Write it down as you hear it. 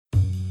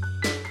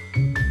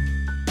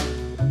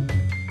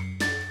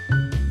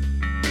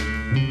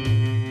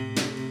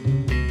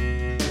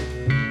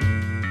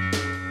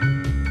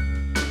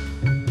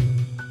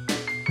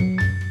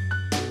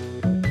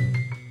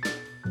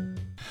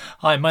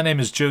Hi, my name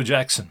is Joe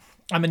Jackson.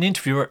 I'm an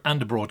interviewer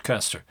and a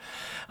broadcaster.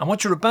 And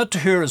what you're about to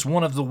hear is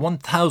one of the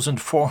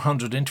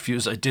 1,400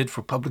 interviews I did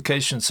for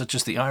publications such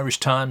as the Irish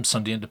Times,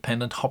 Sunday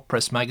Independent, Hot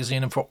Press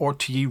Magazine, and for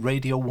RTE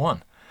Radio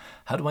 1.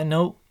 How do I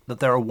know that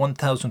there are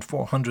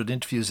 1,400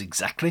 interviews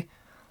exactly?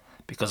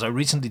 Because I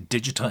recently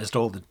digitized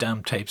all the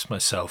damn tapes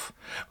myself.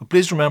 But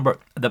please remember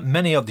that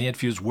many of the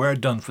interviews were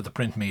done for the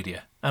print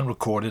media and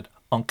recorded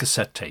on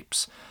cassette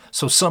tapes.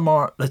 So some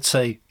are, let's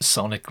say,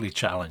 sonically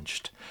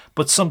challenged.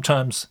 But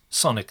sometimes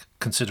sonic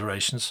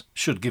considerations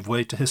should give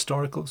way to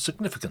historical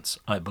significance,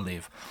 I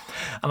believe.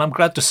 And I'm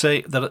glad to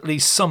say that at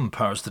least some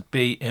powers that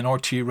be in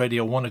RTE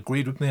Radio 1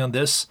 agreed with me on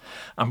this,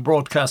 and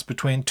broadcast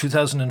between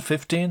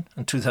 2015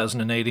 and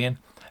 2018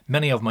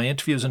 many of my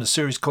interviews in a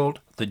series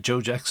called The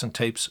Joe Jackson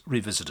Tapes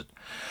Revisited.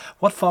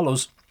 What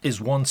follows is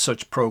one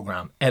such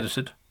programme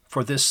edited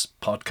for this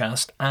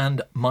podcast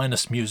and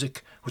minus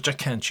music, which I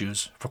can't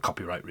use for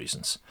copyright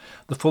reasons.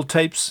 The full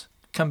tapes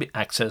can be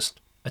accessed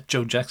at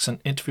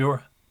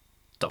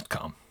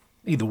joejacksoninterviewer.com.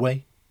 Either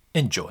way,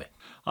 enjoy.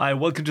 Hi,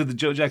 welcome to the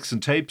Joe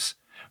Jackson Tapes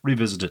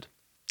Revisited.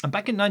 And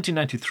back in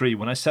 1993,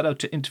 when I set out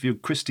to interview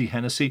Christie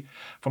Hennessy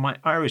for my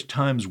Irish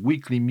Times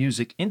weekly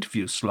music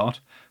interview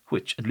slot,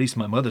 which at least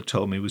my mother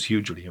told me was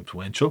hugely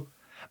influential,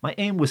 my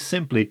aim was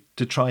simply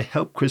to try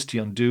help Christie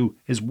undo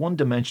his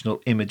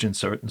one-dimensional image in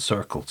certain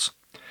circles.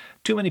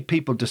 Too many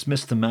people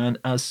dismiss the man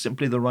as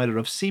simply the writer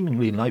of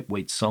seemingly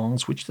lightweight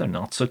songs, which they're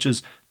not, such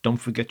as Don't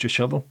Forget Your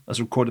Shovel, as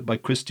recorded by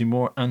Christy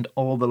Moore, and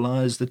All the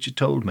Lies That You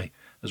Told Me,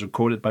 as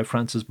recorded by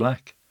Francis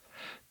Black.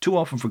 Too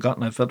often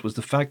forgotten, I felt, was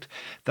the fact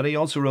that he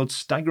also wrote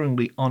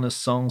staggeringly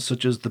honest songs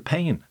such as The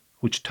Pain,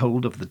 which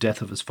told of the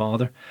death of his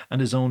father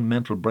and his own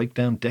mental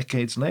breakdown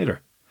decades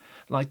later.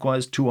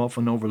 Likewise, too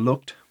often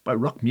overlooked by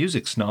rock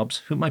music snobs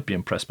who might be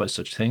impressed by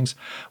such things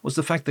was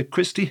the fact that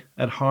Christie,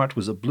 at heart,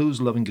 was a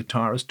blues-loving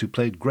guitarist who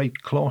played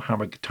great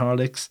clawhammer guitar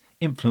licks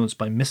influenced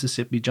by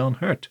Mississippi John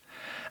Hurt,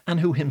 and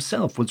who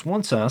himself was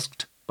once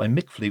asked by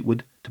Mick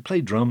Fleetwood to play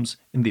drums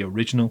in the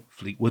original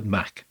Fleetwood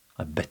Mac.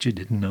 I bet you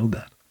didn't know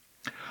that.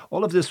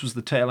 All of this was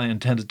the tale I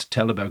intended to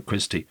tell about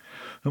Christie,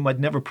 whom I'd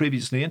never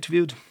previously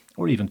interviewed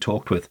or even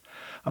talked with,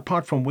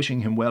 apart from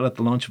wishing him well at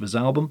the launch of his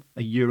album,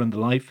 A Year in the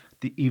Life,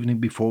 the evening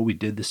before we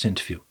did this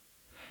interview.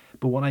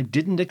 But what I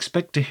didn't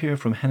expect to hear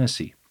from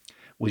Hennessy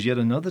was yet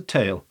another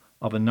tale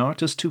of an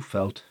artist who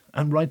felt,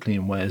 and rightly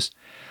in ways,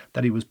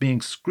 that he was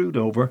being screwed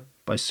over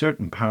by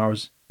certain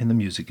powers in the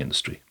music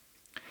industry.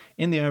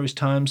 In the Irish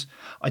Times,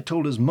 I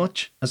told as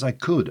much as I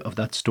could of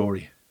that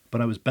story,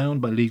 but I was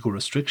bound by legal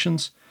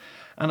restrictions,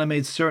 and I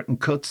made certain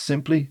cuts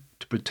simply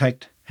to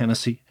protect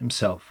Hennessy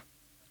himself,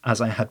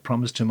 as I had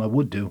promised him I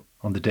would do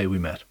on the day we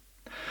met.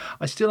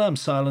 I still am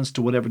silenced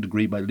to whatever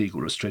degree by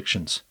legal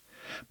restrictions,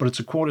 but it's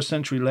a quarter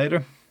century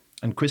later,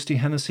 and Christie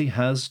Hennessy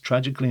has,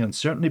 tragically and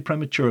certainly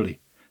prematurely,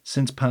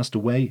 since passed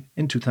away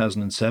in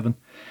 2007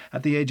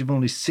 at the age of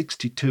only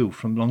 62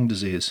 from lung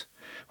disease,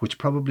 which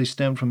probably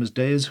stemmed from his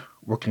days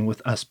working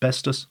with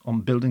asbestos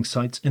on building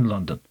sites in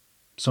London.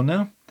 So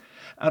now,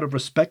 out of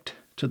respect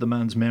to the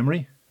man's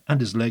memory and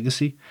his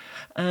legacy,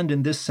 and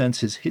in this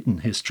sense his hidden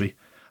history,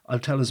 I'll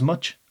tell as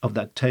much of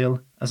that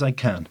tale as I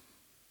can.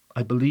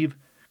 I believe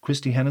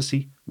Christie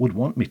Hennessy would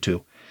want me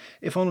to,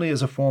 if only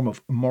as a form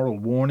of moral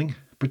warning,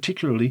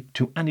 particularly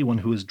to anyone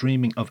who is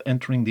dreaming of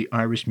entering the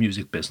Irish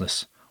music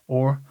business,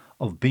 or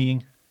of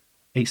being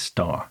a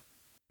star.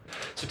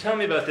 So tell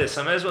me about this.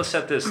 I may as well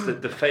set this,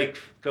 the fake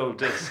gold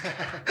disc.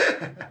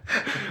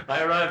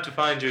 I arrived to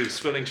find you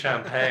swilling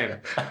champagne.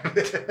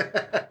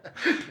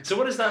 So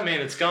what does that mean?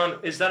 It's gone.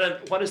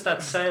 What is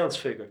that sales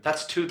figure?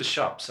 That's to the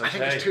shops. Okay? I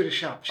think it's to the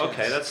shops. Yes.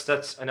 Okay,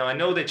 that's. I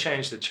know they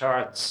changed the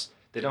charts.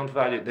 They don't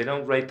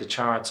rate the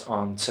charts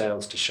on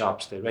sales to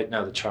shops. They rate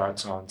now the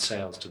charts on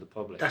sales to the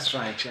public. That's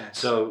right. Yes.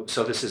 So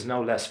this is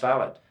no less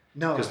valid.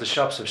 No. Because the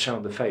shops have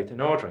shown the faith in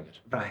ordering it.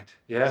 Right.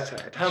 Yeah.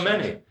 That's How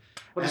many?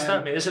 What does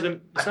that mean? Is it a?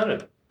 It's not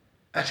a.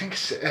 I think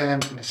it's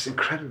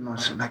incredible.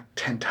 It's like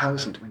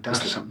 10,000. I mean,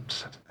 that's something.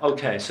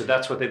 Okay, so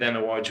that's what they then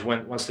award you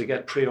once they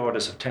get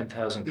pre-orders of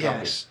 10,000 copies.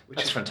 Yes, which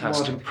that's is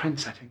fantastic. more than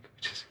Prince, I think,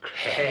 which is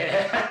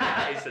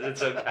incredible. He says it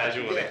so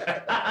casually.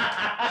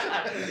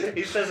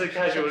 He says it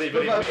casually,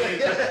 but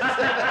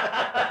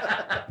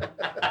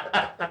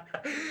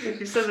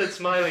he says it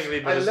smilingly,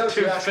 but his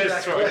two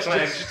fists were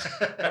clenched.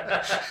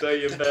 So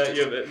you've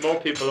more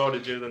people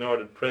ordered you than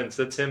ordered Prince.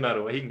 That's him out of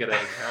the way. He can get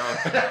out of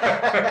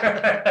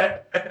town.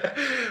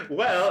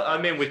 Well, I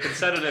mean, we can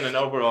set it in an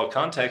overall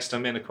context. I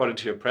mean, according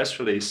to your press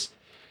release,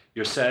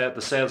 the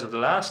sales of the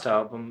last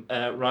album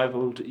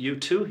rivaled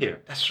U2 here.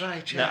 That's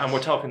right, yes. Now, and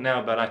we're talking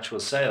now about actual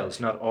sales,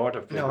 not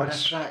order figures. No,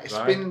 that's right. It's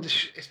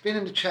been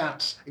in the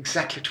charts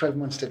exactly 12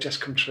 months. They've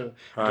just come through.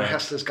 Right. The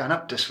Hustler's gone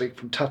up this week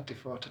from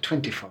 34 to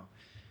 24.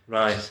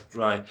 Right.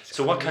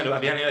 So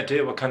have you any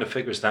idea what kind of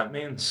figures that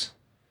means?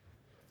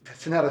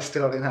 That's another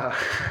story now.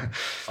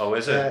 Oh,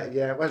 is it?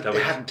 Yeah, well,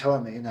 they haven't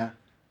told me,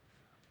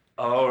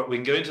 Oh, we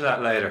can go into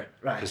that later.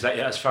 Right. Because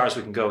as far as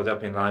we can go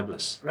without being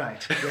libelous.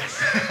 Right,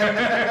 yes.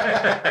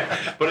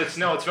 But it's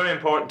very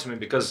important to me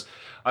because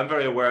I'm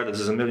very aware that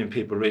there's a million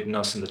people reading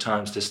us in the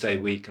Times this day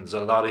week, and there's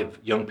a lot of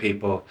young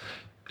people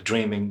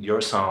dreaming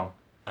your song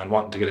and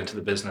wanting to get into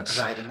the business.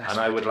 Right, and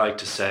I would like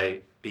to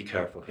say, be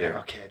careful here.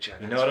 Okay, Joe.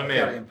 You know what I mean?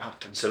 Very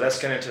important. So let's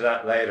get into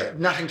that later.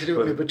 Nothing to do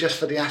with me, but just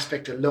for the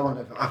aspect alone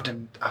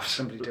of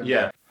somebody doing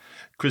that.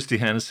 Christie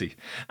Hennessy.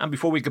 And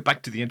before we get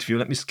back to the interview,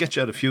 let me sketch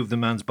out a few of the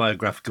man's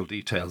biographical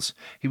details.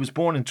 He was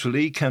born in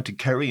Tralee, County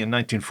Kerry in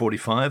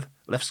 1945,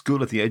 left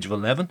school at the age of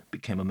 11,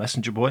 became a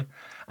messenger boy,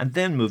 and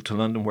then moved to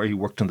London where he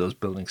worked on those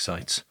building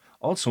sites.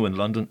 Also in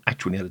London,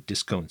 actually at a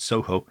disco in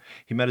Soho,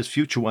 he met his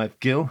future wife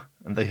Gil,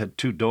 and they had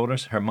 2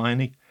 daughters,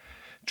 Hermione.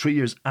 3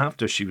 years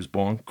after she was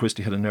born,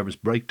 Christie had a nervous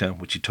breakdown,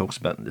 which he talks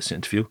about in this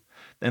interview.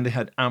 Then they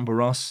had Amber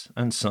Ross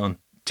and son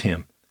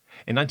Tim.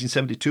 In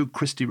 1972,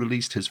 Christie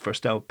released his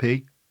first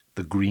LP,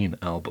 The Green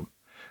Album.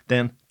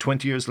 Then,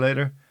 20 years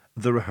later,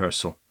 The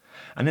Rehearsal.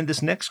 And in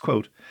this next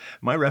quote,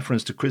 my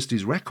reference to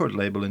Christie's record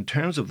label in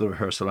terms of The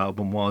Rehearsal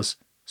album was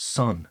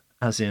Sun,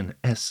 as in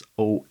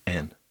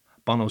S-O-N.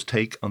 Bono's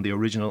take on the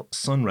original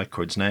Sun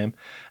Records name,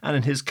 and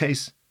in his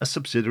case, a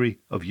subsidiary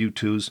of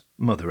U2's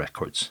Mother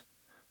Records.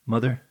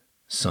 Mother,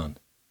 Son.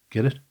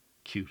 Get it?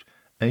 Cute,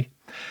 eh?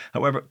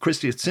 However,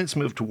 Christie had since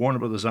moved to Warner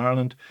Brothers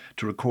Ireland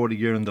to record A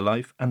Year in the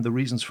Life, and the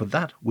reasons for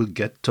that we'll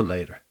get to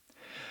later.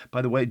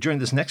 By the way, during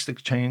this next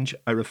exchange,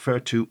 I refer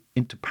to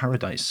Into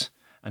Paradise,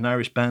 an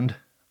Irish band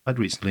I'd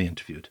recently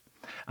interviewed.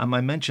 And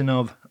my mention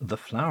of The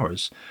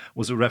Flowers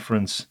was a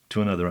reference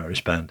to another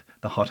Irish band,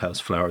 the Hothouse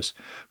Flowers,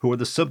 who were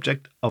the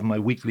subject of my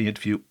weekly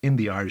interview in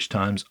the Irish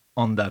Times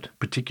on that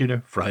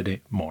particular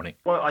Friday morning.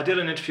 Well, I did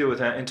an interview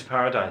with Into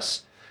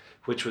Paradise,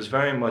 which was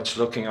very much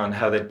looking on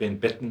how they'd been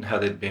bitten, how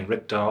they'd been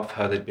ripped off,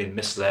 how they'd been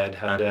misled.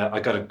 And I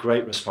got a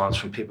great response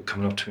from people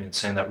coming up to me and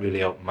saying that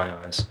really opened my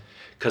eyes.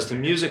 Because the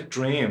music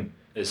dream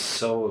is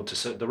sold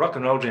to, the rock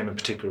and roll dream in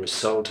particular is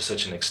sold to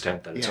such an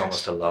extent that it's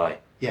almost a lie.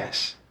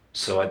 Yes.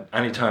 So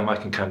anytime I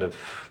can kind of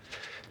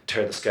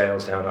tear the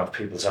scales down off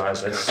people's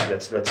eyes,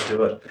 let's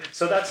do it.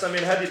 So that's, I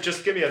mean, how do you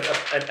just give me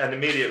an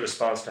immediate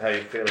response to how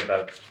you feel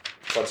about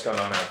what's going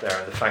on out there,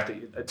 and the fact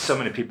that so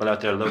many people out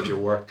there love your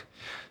work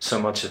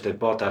so much that they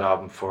bought that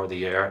album for the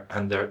year,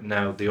 and they're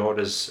now the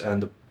orders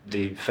and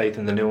the faith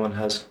in the new one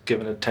has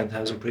given it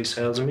 10,000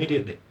 pre-sales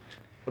immediately.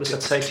 What does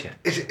that say to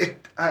you?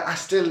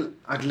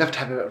 I'd love to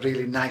have a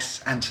really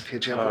nice answer for you,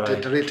 Joe.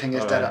 But the real thing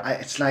is that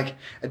it's like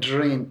a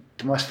dream,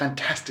 the most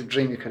fantastic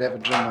dream you could ever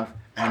dream of.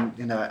 And,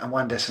 you know, and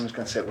one day someone's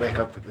going to say, wake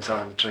up, it was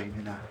all a dream,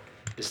 you know.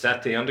 Is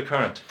that the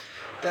undercurrent?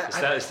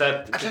 Is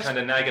that kind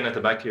of nagging at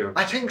the back of your...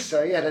 I think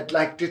so, yeah. That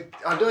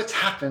although it's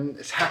happening,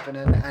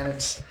 and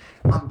it's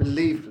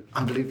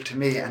unbelievable to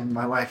me and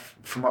my wife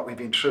from what we've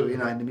been through, you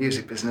know, in the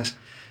music business,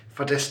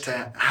 for this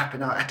to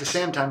happen. Now, at the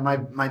same time,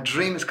 my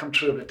dream has come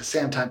true, but at the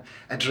same time,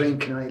 a dream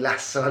can only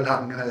last so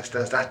long. You know,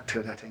 there's that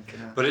to it, I think. You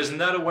know. But isn't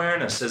that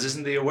awareness?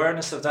 Isn't the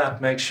awareness of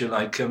that makes you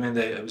like? I mean,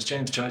 it was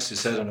James Joyce who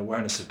said, "An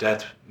awareness of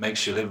death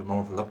makes you live a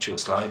more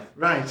voluptuous life."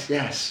 Right.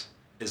 Yes.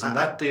 Isn't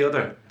that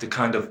the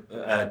kind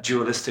of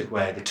dualistic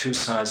way, the two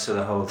sides to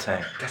the whole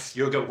thing?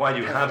 While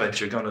you have it,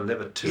 you're going to live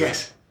it to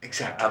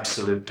exactly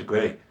absolute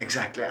degree.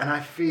 Exactly, and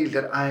I feel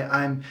that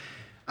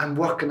I'm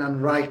working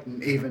on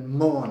writing even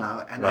more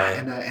now, and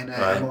in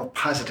a more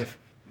positive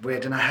way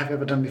than I have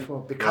ever done before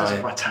because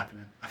of what's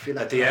happening. I feel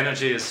like the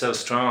energy is so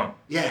strong.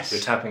 Yes,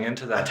 you're tapping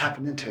into that. I'm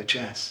tapping into it.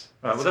 Yes.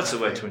 Right, well, that's a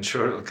way to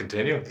ensure it'll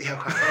continue. Yeah,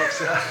 I hope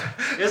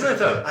so. Isn't it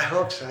though? I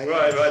hope so.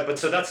 Yes. Right. But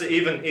so that's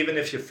even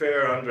if you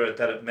fear under it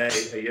that it may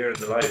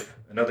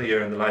another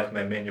year in the life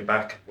may mean you're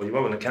back. Well, you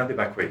won't. It can't be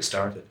back where you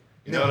started.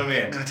 You know what I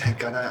mean? No, thank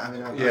God.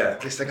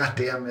 At least I got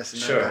the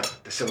MS and I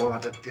got this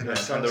award. You know,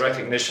 and the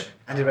recognition.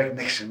 And the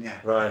recognition, yeah.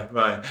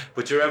 Right.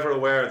 But you're ever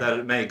aware that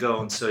it may go,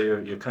 and so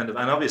you're kind of,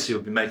 and obviously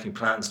you'll be making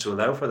plans to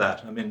allow for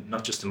that. I mean,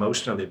 not just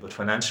emotionally, but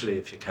financially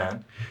if you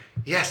can.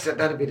 Yes,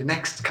 that'll be the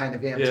next kind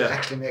of aim to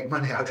actually make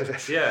money out of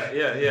it.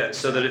 Yeah.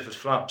 So that if it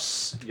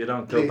flops, you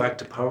don't go back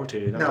to poverty.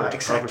 You don't go to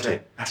poverty.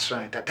 That's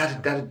right.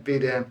 That'd be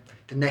the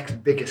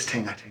next biggest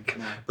thing, I think.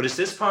 You know. But is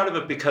this part of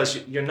it because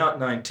you're not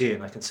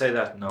 19? I can say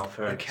that in all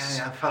fairness.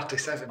 Okay, I'm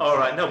 47. All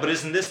right, no, but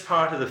isn't this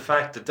part of the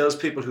fact that those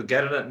people who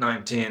get it at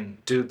 19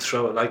 do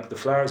throw it, like the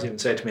Flowers even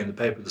said to me in the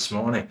paper this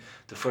morning,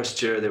 the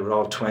first year they were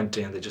all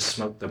 20 and they just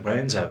smoked their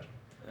brains out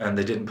and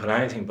they didn't put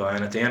anything by,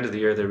 and at the end of the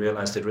year they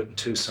realised they'd written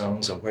 2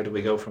 songs, and where do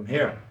we go from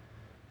here?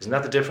 Isn't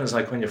that the difference,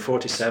 like when you're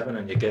 47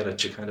 and you get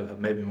it, you kind of have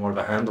maybe more of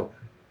a handle?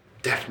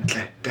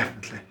 Definitely.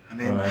 I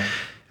mean...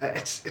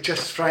 It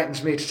just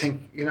frightens me to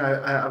think, you know,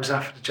 I was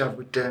offered a job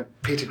with,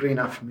 Peter Green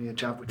offered me a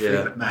job with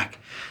Fleetwood Mac,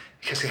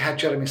 because he had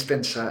Jeremy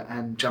Spencer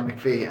and John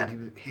McVie,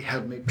 and he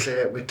helped me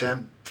play with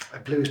a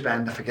blues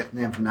band, I forget the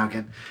name from now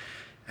again,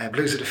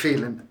 Blues of the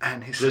Feeling,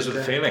 and he said... Blues of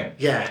the Feeling?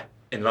 Yeah.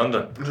 In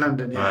London? In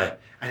London, yeah. Right.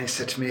 And he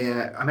said to me,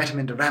 I met him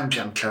in the Ram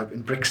Jam Club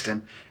in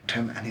Brixton,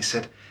 and he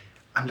said,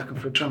 I'm looking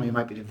for a drummer, you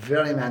might be the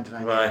very man that I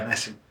need. Right. And I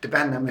said, the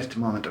band I'm with at the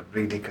moment are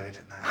really good,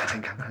 and I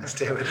think I'm going to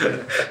stay with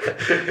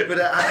it. But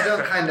I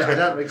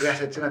don't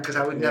regret it, you know, because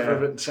I would never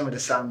have written some of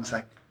the songs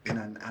like you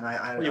know, and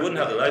I Well, you wouldn't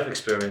have the life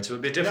experience. It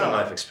would be a different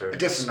life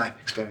experience. A different life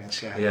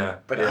experience, yeah. Yeah.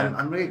 But yeah.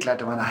 I'm really glad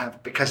the one I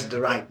have because of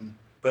the writing.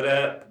 But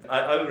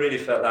I really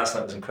felt last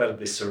night was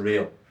incredibly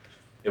surreal.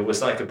 It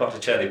was like a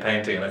Botticelli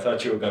painting, and I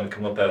thought you were going to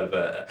come up out of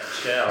a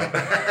shell.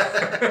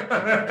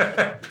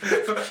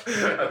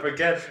 I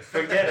forget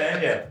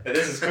Enya.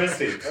 This is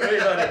Christie.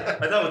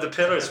 I thought with the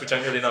pillars, which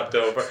I nearly knocked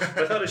over,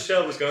 I thought a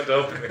shell was going to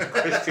open and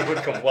Christie would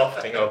come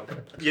wafting up.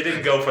 You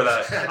didn't go for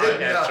that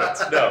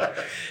entrance, no.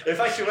 In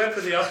fact, you went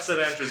for the opposite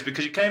entrance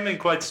because you came in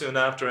quite soon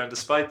after, and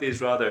despite these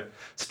rather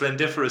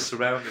splendiferous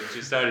surroundings,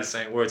 you started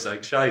saying words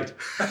like shite.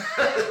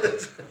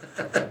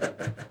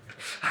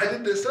 I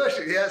didn't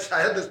associate. Yes,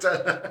 I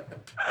understand.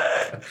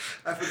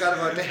 I forgot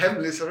about the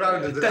heavenly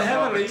surroundings. The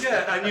heavenly,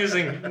 yeah, and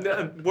using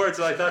words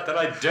like that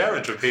I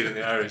daren't repeat in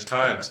the Irish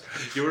Times.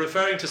 You were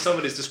referring to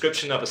somebody's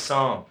description of a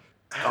song.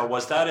 Or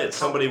was that it?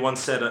 Somebody once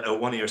said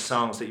one of your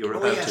songs that you were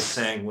about to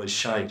sing was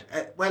shite.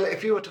 Well,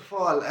 if you were to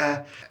fall,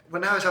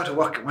 when I was out of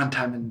work at one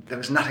time and there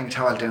was nothing at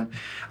all doing,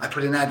 I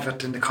put an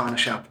advert in the corner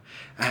shop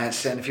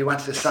saying if you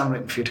wanted a song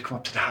written for you to come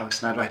up to the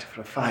house and I'd write it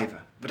for $5.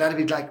 But that'd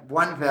be like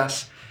one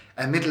verse,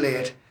 a middle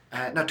eight,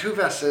 two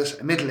verses,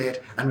 a middle eight,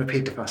 and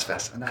repeat the first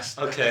verse. And that's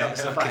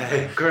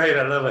okay. Great,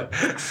 I love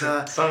it.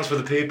 So, songs for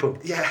the people.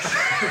 Yes.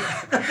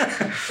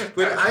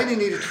 Well, I only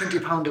needed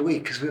 £20 a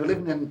week because we were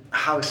living in a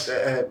house.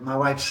 My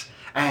wife's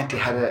auntie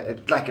had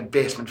a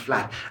basement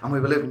flat, and we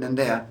were living in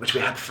there, which we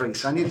had free.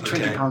 So I needed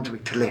 £20 a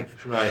week to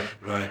live.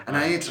 Right. And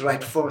I needed to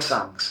write 4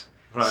 songs.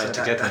 Right, so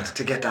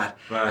to get that.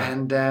 Right.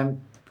 And a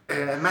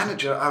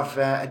manager of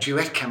a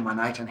duet came one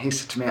night, and he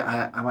said to me,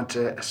 I want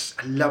a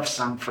love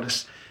song for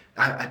this.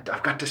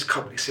 I've got this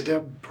couple. He said, they're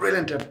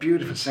brilliant, they're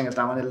beautiful singers.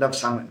 I want a love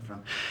song written for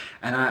them.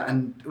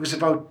 And it was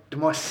about the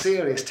most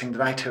serious thing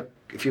that I took,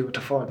 if you were to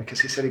fall, because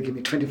he said he'd give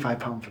me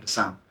 £25 for the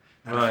song.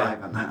 Right.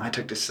 And I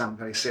took this song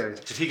very serious.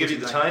 Did he give you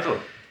the title?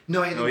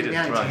 No, he didn't give me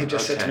anything. Right. He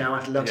just said to me, I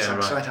want a love song.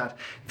 Right. So I thought,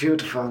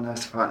 beautiful, and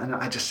and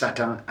I just sat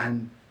down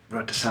and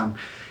wrote the song.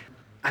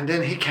 And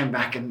then he came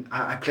back and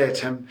I played it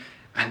to him,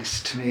 and he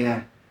said to me,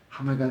 how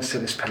am I going to say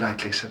this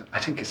politely? He said, I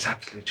think it's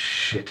absolute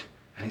shit.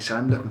 And he said,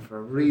 I'm looking for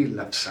a real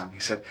love song. He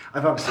said,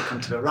 I've obviously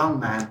come to the wrong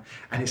man.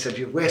 And he said,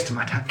 you've wasted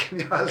my time giving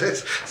me all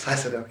this. So I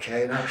said,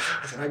 okay. I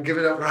said, I'll give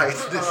it up right.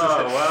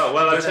 Wow.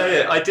 Well, I'll tell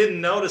you, I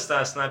didn't notice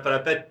last night, but I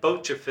bet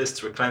both your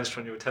fists were clenched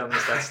when you were telling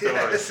us that story.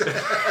 Yes.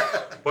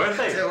 Weren't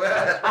they? They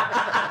were.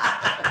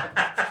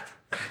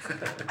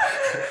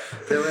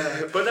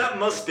 But that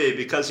must be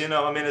because,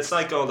 it's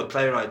like all the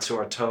playwrights who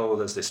are told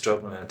as they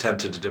struggle and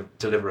attempt to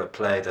deliver a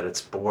play that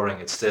it's boring,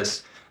 it's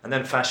this, and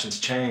then fashions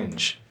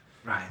change.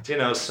 Right.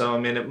 So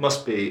it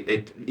must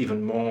be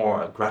even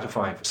more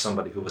gratifying for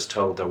somebody who was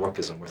told their work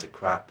isn't worth a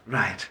crap.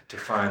 Right. To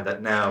find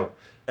that now,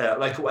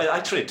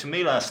 actually to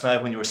me last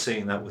night when you were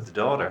seeing that with the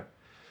daughter,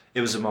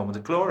 it was a moment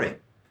of glory.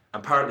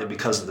 And partly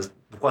because of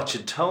what you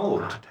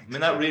told.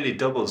 That really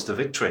doubles the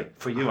victory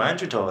for you and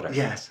your daughter.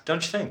 Yes.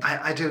 Don't you think?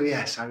 I do,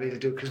 yes, I really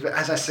do. Because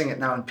as I sing it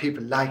now and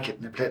people like it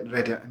and they play it on the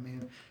radio,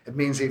 it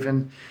means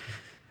even...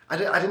 I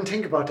didn't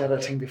think about that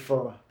other thing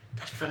before.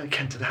 That fella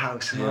came to the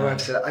house and my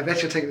wife said, I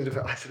bet you're taking it.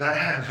 I said, I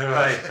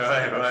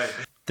am. Right.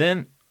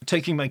 Then,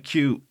 taking my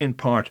cue in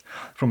part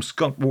from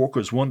Scott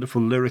Walker's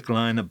wonderful lyric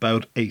line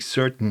about a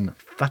certain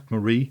Fat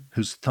Marie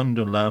whose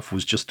thunder laugh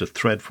was just a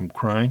thread from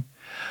crying,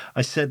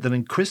 I said that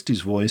in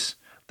Christie's voice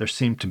there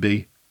seemed to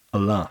be a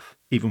laugh,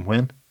 even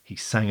when he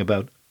sang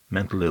about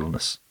mental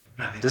illness.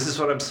 Right. This is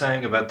what I'm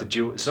saying about the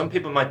duo. Some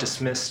people might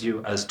dismiss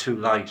you as too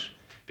light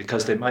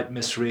because they might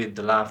misread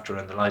the laughter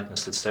and the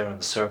lightness that's there on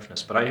the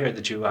surface, but I hear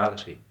the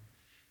duality.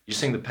 You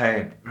sing the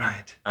pain.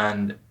 Right.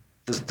 And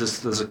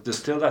there's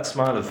still that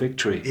smile of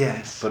victory.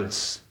 Yes. But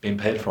it's been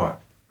paid for.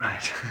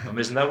 Right.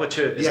 Isn't that what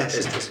you're... Yes.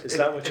 Is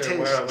that what you're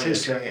aware of? It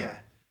is, yeah.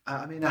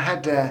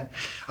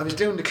 I was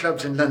doing the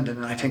clubs in London,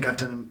 and I think I've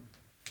done...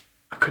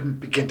 I couldn't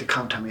begin to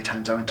count how many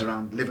times I went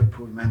around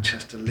Liverpool,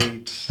 Manchester,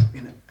 Leeds,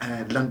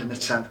 London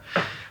itself,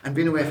 and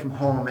being away from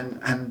home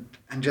and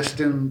just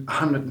doing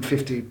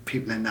 150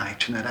 people a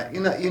night. You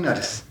know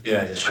this.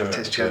 Yeah, sure.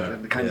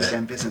 The kind of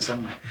same business,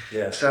 haven't we?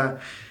 Yeah. So,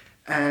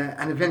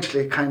 and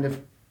eventually,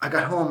 I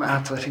got home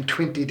after I think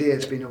 20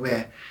 days being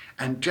away,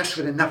 and just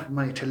with enough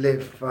money to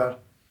live for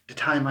the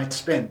time I'd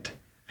spent,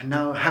 and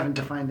now having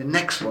to find the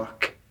next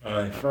work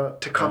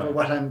to cover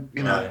what I'm,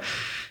 Right.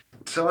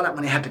 So all that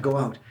money had to go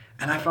out.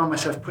 And I found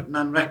myself putting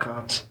on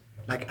records,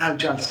 like Al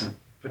Jolson,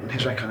 putting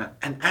his record on,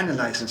 and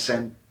analysing,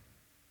 saying,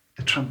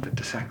 the trumpet,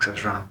 the sax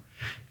was wrong.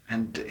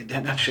 And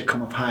that should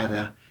come up higher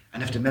there.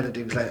 And if the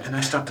melody was like... And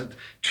I started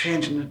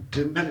changing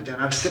the melody. And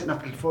I was sitting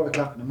up until 4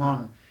 o'clock in the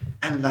morning,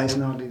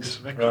 analysing all these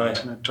records.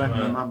 And I'd drive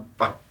my mum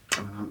back.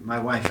 My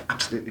wife,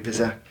 absolutely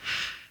berserk.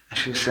 And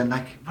she was saying,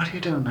 what are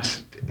you doing? I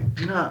said,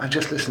 I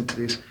just listened to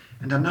these,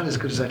 and they're not as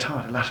good as I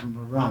thought. A lot of them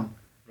were wrong.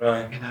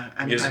 Right.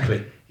 And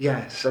musically.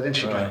 So then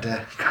she got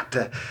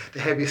the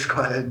heavy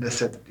squad and they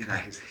said,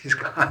 he's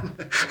gone.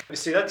 You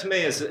see, that to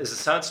me is a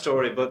sad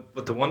story,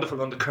 but the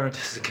wonderful undercurrent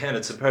is, again,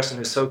 it's a person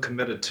who's so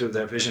committed to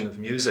their vision of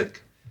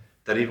music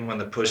that even when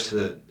they're pushed to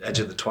the edge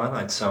of the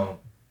twilight zone,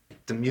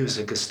 the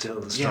music is still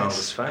the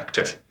strongest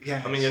factor.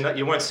 Yes. I mean,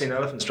 you weren't seeing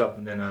elephants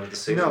dropping in out of the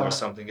ceiling No. or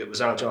something. It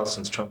was Al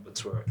Jolson's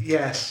trumpets were.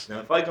 Yes.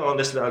 Now, if I go on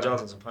listen to Al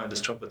Jolson's and find his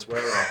trumpets were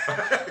off.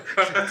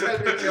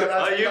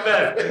 Oh, you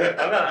bet.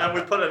 And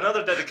we'll put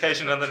another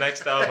dedication on the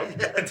next album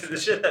to the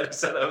shit that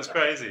said I was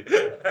crazy.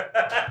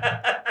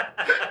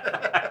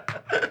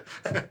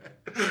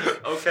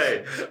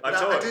 Okay.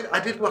 I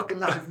did work in a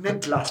lot of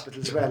mental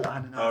hospitals as well,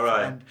 on and off. All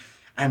right.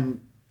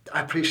 And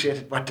I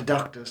appreciated what the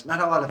doctors,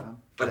 not all of them,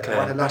 but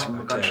what a lot of them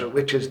were going through,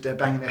 which is they're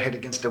banging their head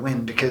against the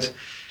wind because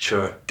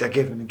they're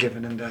giving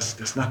and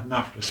there's not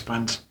enough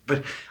response.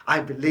 But I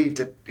believe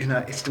that,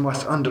 it's the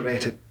most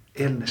underrated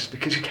illness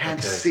because you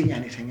can't see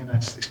anything,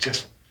 it's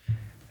just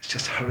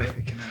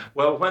horrific,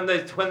 Well, when they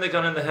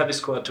got in the heavy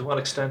squad, to what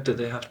extent did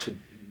they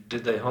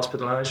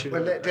hospitalise you?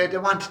 Well, they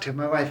wanted to.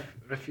 My wife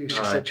refused.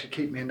 She said she'd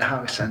keep me in the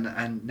house and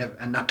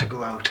not to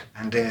go out.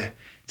 And they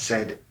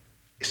said,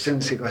 as soon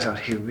as he goes out,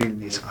 he really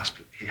needs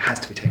hospital. He has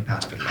to be taken to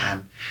hospital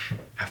and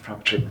have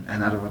proper treatment.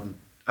 And other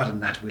than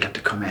that, we'll have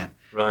to come in.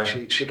 Right.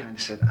 She kind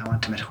of said, I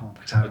want him at home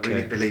because I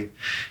really believe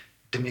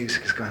the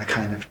music is going to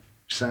kind of...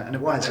 So, and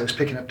it was. I was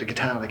picking up the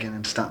guitar again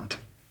and starting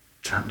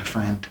to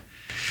find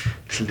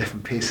little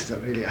different pieces that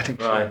really, I think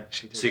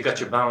she did. So you got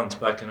your balance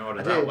back in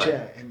order that way.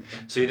 Yeah.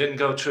 So you didn't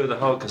go through the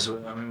whole, because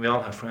we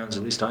all have friends,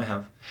 at least I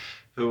have,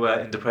 who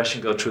in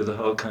depression go through the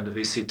whole kind of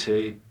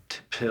ECT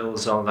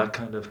pills, all that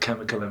kind of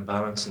chemical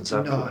imbalance and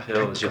Zappy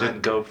pills. You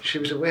didn't go. She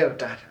was aware of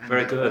that. And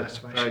very good.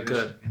 Very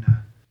good.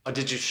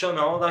 Did you shun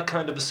all that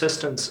kind of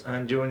assistance,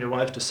 and you and your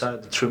wife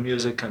decided that through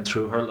music and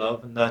through her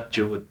love and that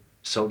you would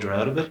soldier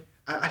out of it?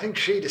 I think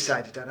she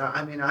decided that.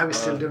 I was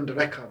still doing the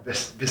record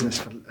business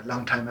for a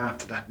long time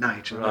after that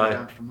night. And I went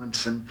down for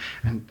months and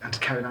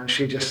carried on.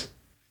 She just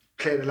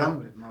played along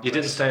with it more. You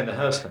didn't stay in the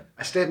house then?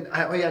 I stayed.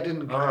 I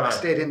didn't. I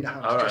stayed in the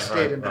house.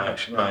 Stayed in the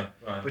house. Right.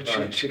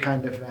 But she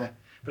kind of.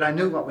 But I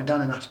knew what went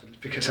on in hospitals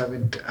because I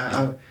would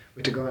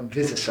to go and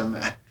visit some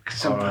at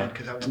some point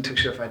because I wasn't too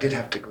sure if I did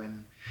have to go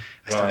in.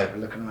 I started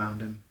looking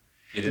around and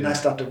then I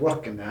started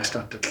working there. I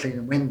started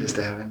cleaning windows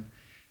there and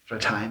for a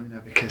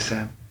time, because.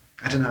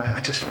 I don't know, I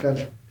just felt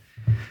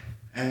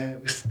there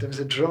was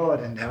a draw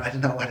in there. I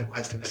don't know what it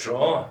was. There was a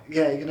draw?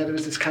 Yeah, there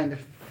was this kind of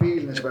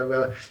feeling as well,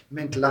 where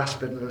mental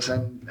hospitals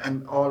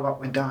and all what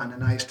went on,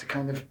 and I used to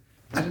kind of,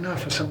 I don't know,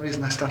 for some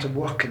reason I started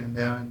working in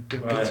there and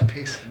doing bits and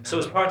pieces. So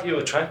was part of you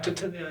attracted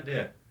to the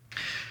idea?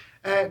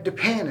 The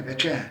pain of it,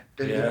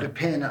 the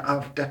pain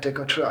of that they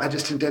go through. I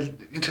just think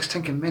you're just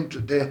thinking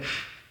mental,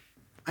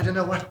 I don't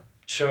know what.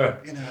 Sure.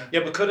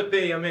 Yeah, but could it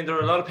be, there are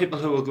a lot of people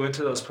who will go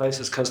into those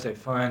places because they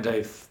find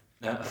a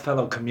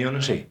fellow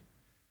community.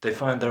 They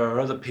find there are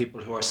other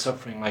people who are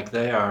suffering like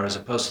they are, as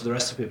opposed to the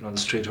rest of the people on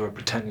the street who are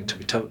pretending to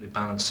be totally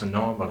balanced and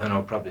normal and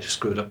are probably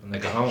screwed up when they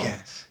go home.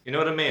 Yes. You know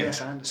what I mean? Yes,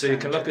 I understand. So you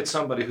can look at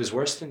somebody who's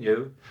worse than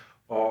you,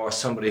 or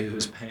somebody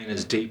whose pain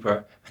is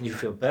deeper, and you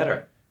feel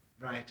better.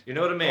 Right. You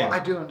know what I mean? Oh, I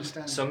do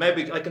understand. So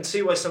maybe I can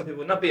see why some people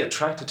would not be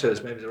attracted to it,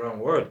 is maybe the wrong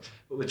word,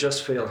 but would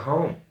just feel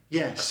home.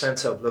 Yes. A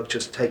sense of, look,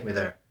 just take me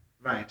there.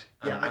 Right.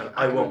 Yeah.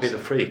 I won't be the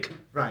freak.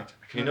 Right.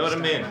 You know what I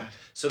mean? That.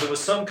 So there was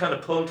some kind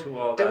of pull to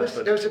all there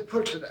that. There was a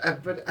pull to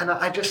it, and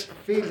I just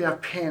feel their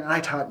pain, and I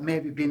thought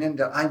maybe being in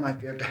there, I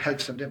might be able to help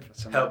some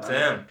difference. Help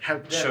them.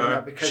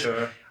 Sure. Because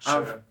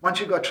once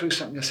you go through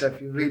something yourself,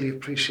 you really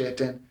appreciate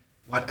then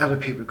what other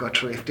people go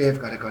through. If they've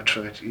got to go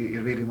through it,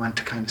 you really want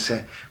to kind of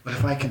say, well,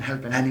 if I can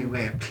help in any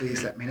way,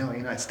 please let me know.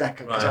 It's that,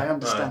 because I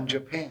understand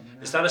your pain.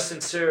 Is that a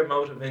sincere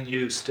motive in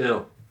you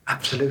still?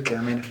 Absolutely.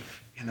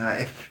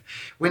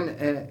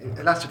 When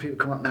lots of people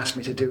come up and ask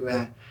me to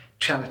do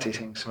charity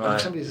things, when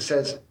somebody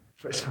says,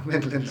 for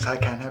mental illness, I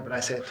can't help it, I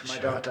say to my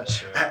daughter,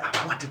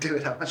 I want to do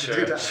it, I want to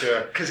do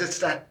that. Because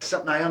it's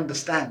something I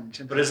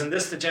understand. But isn't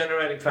this the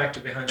generating factor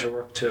behind your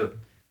work too?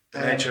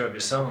 The nature of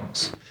your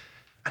songs?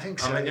 I think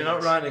so. You're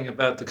not writing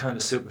about the kind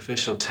of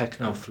superficial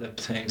techno flip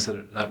things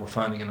that we're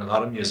finding in a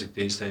lot of music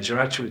these days. You're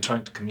actually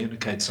trying to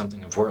communicate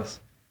something of worth.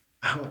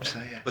 I hope so,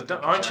 yeah. But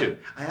aren't you?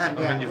 I am,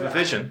 yeah. You have a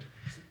vision.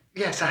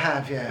 Yes, I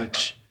have, yeah.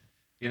 Which,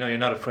 you're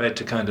not afraid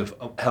to kind of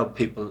help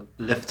people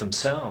lift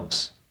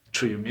themselves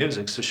through your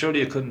music. So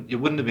surely you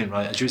wouldn't have been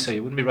right, as you say,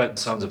 you wouldn't be writing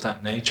songs of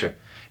that nature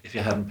if you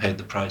hadn't paid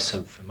the price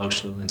of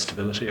emotional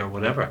instability or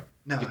whatever.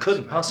 No, you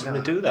couldn't possibly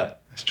do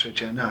that. That's true,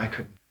 Joe. No, I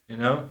couldn't.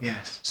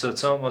 Yes. So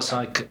it's almost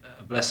like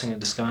a blessing in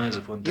disguise,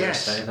 if one dare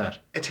say that.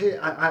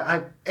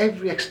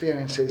 Every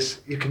experience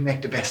is, you can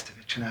make the best of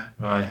it,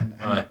 Right,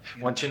 right.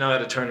 Once you know how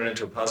to turn it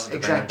into a positive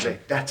Exactly,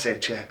 energy. That's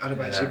it, yeah.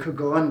 Otherwise you could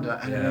go under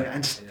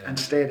and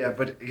stay there.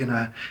 But,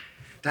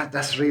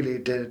 that's really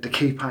the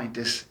key point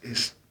is,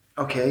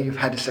 okay, you've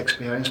had this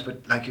experience,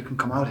 but you can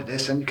come out of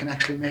this and you can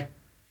actually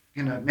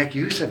make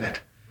use of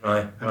it.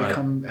 Right, and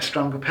become a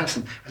stronger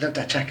person. I love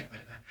that jacket, by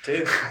the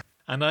way. Do you?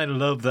 And I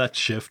love that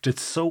shift.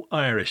 It's so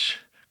Irish.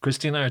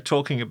 Christie and I are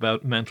talking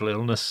about mental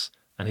illness,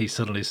 and he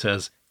suddenly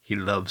says he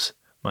loves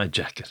my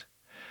jacket.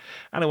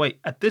 Anyway,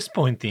 at this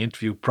point, the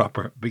interview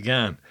proper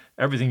began.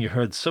 Everything you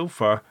heard so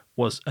far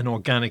was an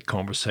organic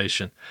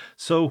conversation.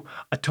 So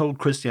I told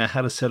Christie I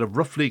had a set of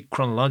roughly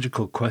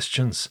chronological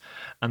questions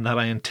and that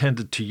I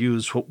intended to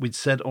use what we'd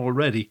said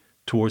already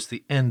towards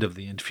the end of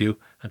the interview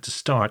and to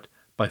start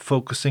by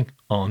focusing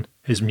on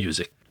his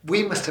music.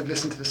 We must have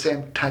listened to the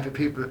same type of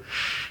people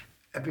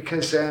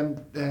because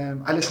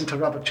I listened to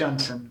Robert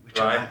Johnson, which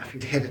Right. if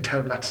you'd hear the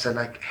terrible lot to say,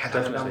 like, Head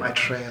On Definitely. My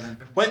Trail.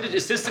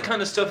 Is this the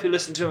kind of stuff you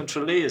listened to in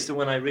Tralee? Is the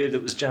when I read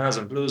it was jazz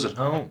and blues at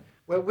home?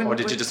 Well, Or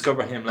did you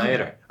discover him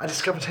later? I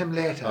discovered him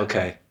later.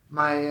 Okay.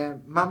 My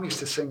mum used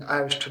to sing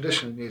Irish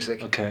traditional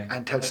music Okay.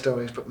 and tell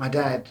stories, but my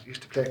dad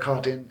used to play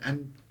accordion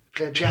and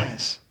play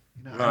jazz,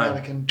 Right.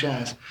 American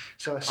jazz.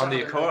 So I saw On the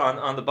him accord,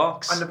 on the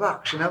box? on the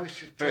box,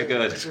 which Very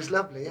good. Which was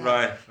lovely, yeah.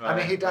 Right, I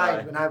mean, he died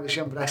right. when I was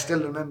young, but I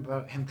still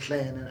remember him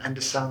playing and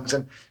the songs.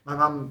 And my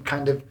mum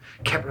kind of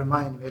kept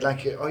reminding me, like,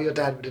 oh, your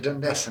dad would have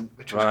done this, and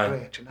which was Right.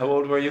 great. How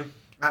old were you?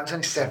 I was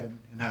only 7,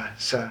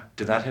 so.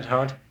 Did that hit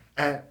hard?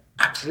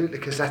 Absolutely,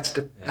 because that's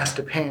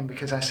the pain.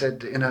 Because I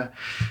said,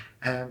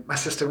 my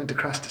sister went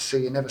across to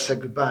sea and never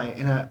said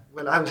goodbye.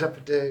 Well, I was up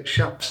at the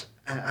shops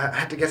and I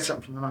had to get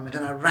something from my mum, and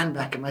then I ran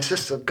back and my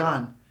sister had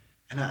gone,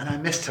 and I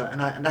missed her,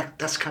 and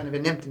that's kind of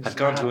an emptiness. Had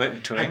gone to I'd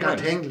England? gone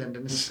to England,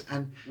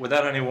 and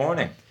Without any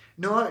warning?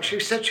 no, she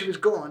said she was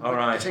going. All but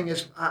right. the thing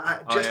is,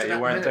 You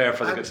weren't there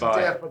for the I goodbye.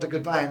 wasn't there for the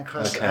goodbye, and of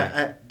course,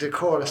 Okay. the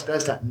chorus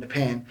does that in the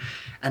pain.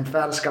 And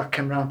Father Scott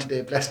came round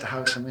today, blessed the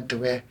house, and went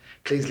away.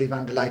 Please leave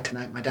on the light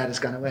tonight. My dad has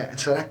gone away, and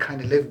so that kind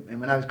of lived with me.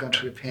 When I was going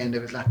through the pain,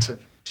 there was lots of.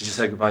 Did you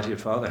say goodbye to your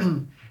father?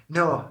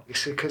 No, you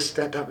see, because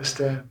that was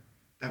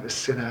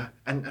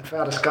and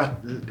Father Scott,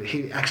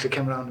 he actually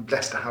came around and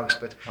blessed the house,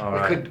 but All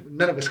right.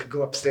 none of us could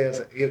go upstairs.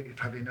 You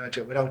probably know it,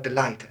 without the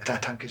light at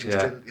that time, because you Yeah.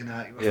 still, you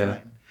were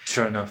frightened.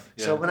 Sure enough.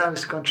 Yeah. So when I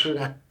was going through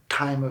that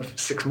time of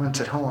 6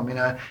 months at home,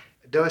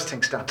 those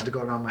things started to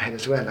go around my head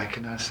as well,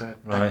 so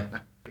Right.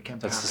 that became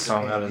That's part the of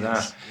song pain, out of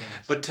yes, that.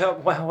 yes. But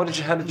how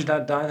did your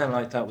dad die then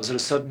like that? Was it a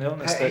sudden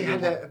illness? He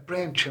had a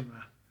brain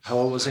tumour. How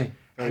old was he?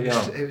 Very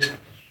young. He was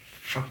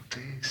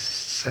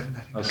 47,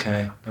 I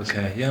think.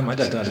 Okay. Yeah, my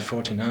dad died at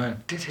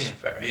 49. Did he?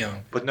 Very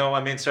young. But no,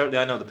 I mean, certainly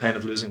I know the pain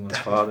of losing one's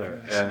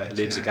father. It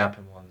leaves a yeah. gap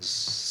in one's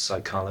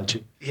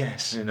psychology.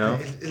 Yes. It'll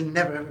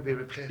never ever be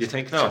replaced. You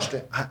think It's not?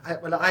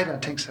 just well, I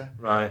don't think so.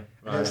 Right.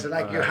 So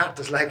your heart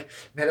is like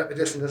made up of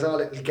this, and there's all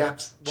little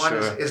gaps. One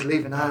Sure. is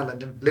leaving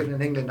Ireland and living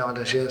in England all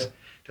those years.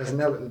 There's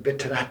another little bit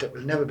to that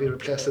will never be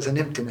replaced. There's an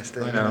emptiness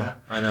there.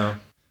 I know.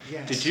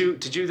 Yes.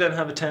 Did you then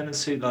have a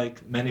tendency,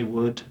 like many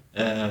would,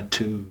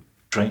 to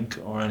drink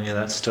or any of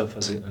that stuff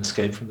as an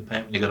escape from the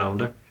pain when you got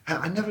older?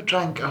 I never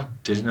drank.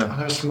 Did you know? I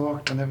never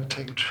smoked. I never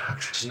taken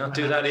drugs. Did you not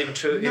do that even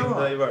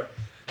though you were?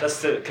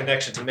 That's the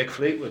connection to Mick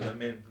Fleetwood. I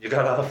mean, you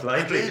got off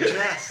lightly. I did,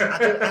 yes. I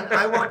did. And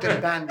I worked in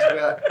bands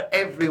where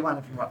every one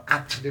of them were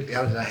absolutely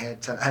out of their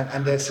heads,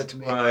 and they said to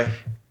me, Right.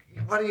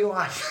 "What are you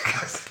on?"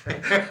 Because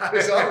I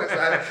was always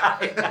like,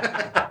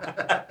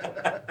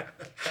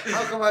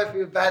 "How come I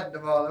feel bad in the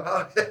morning?"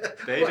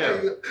 They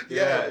do.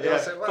 Yeah.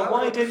 So, well, But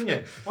why didn't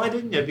you? Why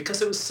didn't you?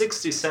 Because it was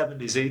 60s,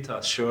 70s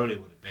ethos surely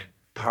would have been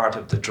part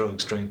of the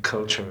drugs, drink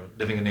culture,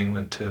 living in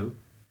England too.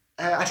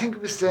 I think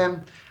it was.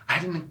 I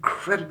had an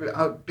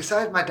incredible.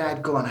 Besides my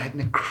dad going, I had an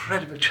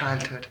incredible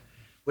childhood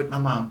with my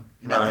mum.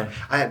 Right.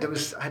 I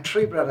had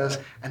 3 brothers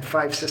and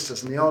 5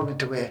 sisters, and they all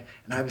went away,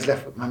 and I was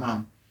left with my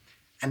mum,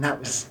 and that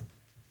was.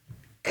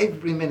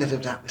 Every minute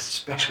of that was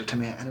special to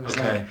me, and it was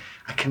Okay.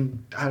 like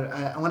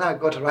when I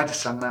go to write a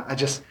song,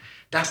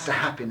 that's the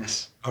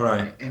happiness. All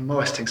right. In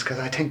most things, because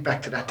I think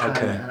back to that time,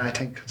 Okay. and I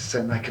think it's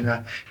like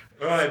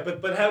Right,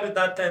 but how did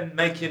that then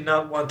make you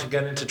not want to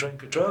get into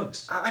drink or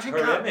drugs? I think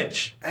her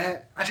image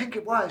I think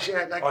it was,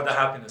 yeah, like or the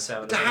happiness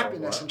out of the it, or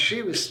happiness, what? and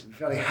she was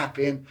very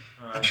happy, and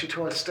Right. she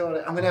told a story,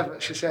 and whenever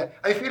she said,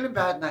 "Are you feeling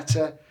bad?" and I'd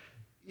say,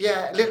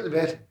 "Yeah, a little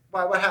bit."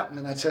 "Why, what happened?"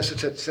 And I'd say,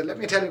 so let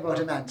me tell you about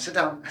a man. Sit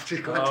down. And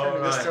she'd go and tell me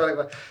the right. story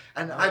about,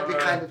 and I'd be All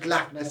kind right. of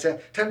laughing. I'd say,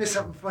 "Tell me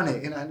something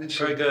funny," and then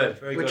she. Very good.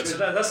 which So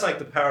was- that's like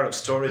the power of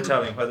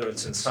storytelling, whether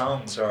it's in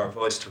songs or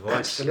voice to voice.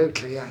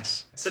 Absolutely,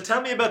 yes. So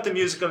tell me about the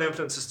musical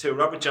influences too.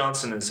 Robert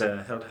Johnson is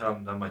held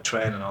on my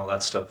train and all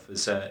that stuff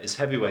is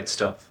heavyweight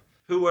stuff.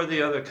 Who were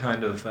the other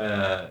kind of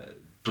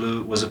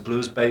was it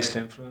blues based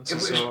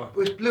influences? It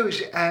was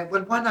blues.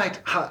 Well, one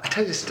night, I'll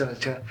tell you this story,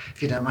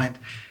 if you don't mind.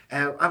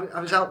 I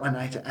was out one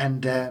night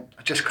and I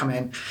just come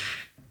in,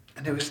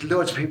 and there was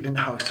loads of people in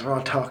the house. They were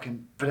all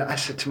talking. But I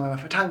said to my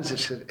wife, "What time is it?"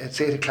 She said, "It's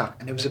 8 o'clock."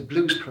 And there was a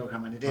blues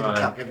program on at 8 Right.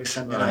 o'clock every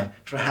Sunday Right. night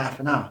for half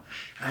an hour.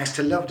 And I used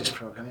to love this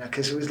program,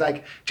 because it was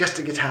like just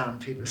a guitar and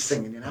people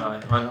singing,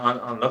 Right.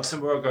 On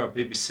Luxembourg or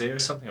BBC or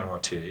something or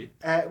RTE?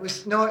 It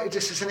was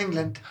this was in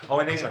England. Oh,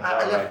 in England. I all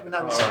left right. when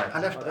I was All right. I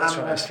left Oh, that's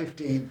when I was right.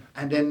 15,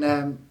 and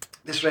then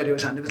this radio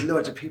was on. There was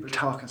loads of people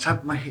talking. So I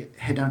put my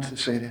head down to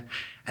this radio,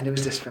 and there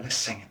was this fella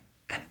singing,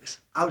 and it was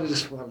out of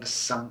this world. The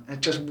song, and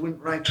it just went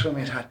right through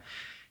me. It had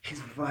his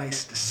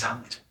voice, the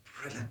song is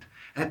brilliant.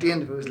 And at the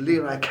end of it was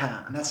Leroy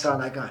Carr, and that's all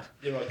I got.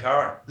 Leroy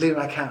Carr.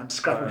 Leroy Carr and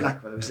Scrappy Right.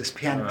 Blackwell. It was this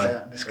piano Right.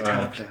 player and this guitar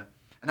Right. player.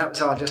 And that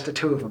was all, just the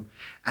two of them.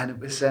 And it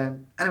was,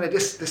 anyway,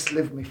 this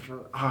lived with me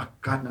for,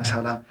 God knows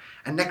how long.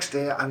 And next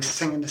day I was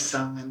singing the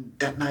song, and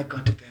that night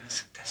going to bed, I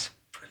said, that's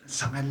a brilliant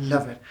song, I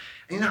love it.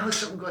 And you know how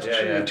something goes through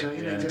you, Joe,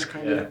 you know, you just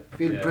kind of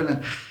feel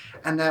brilliant.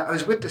 And I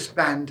was with this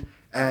band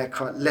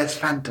called Les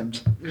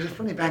Phantoms. It was a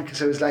funny band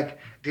because it was like,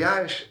 the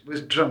Irish was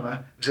a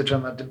drummer,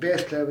 the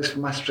bass player was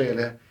from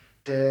Australia,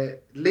 the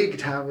lead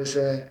guitar was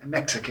a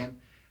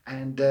Mexican,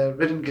 and the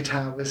rhythm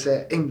guitar was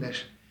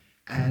English,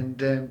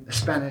 and a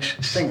Spanish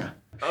singer.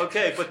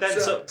 Okay, but then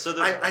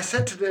I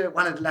said to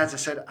one of the lads, I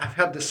said, I've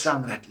heard this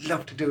song and I'd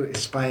love to do it.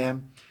 It's by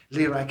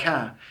Leroy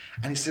Carr.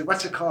 And he said,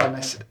 what's it called? And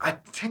I said, I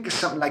think it's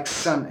something like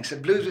Sun. He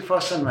said, Blues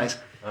Before Sunrise.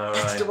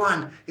 That's the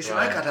one. He said,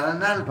 I got that on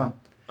an album.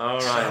 All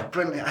right. So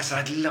brilliant. I said,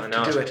 I'd love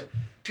to do it.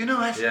 Do you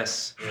know it?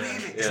 Yes.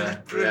 Really? Isn't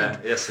it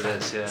brilliant? Yeah. Yes, it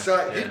is. Yeah.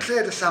 So he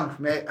played the song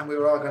for me, and we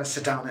were all going to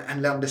sit down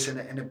and learn this in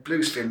a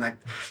blues film, like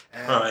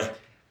a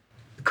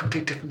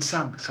complete different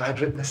song. So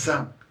I'd written a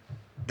song.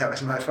 That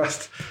was my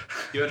first.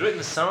 You had written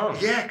a song.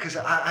 Yeah, because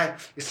I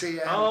you see.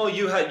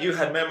 You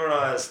had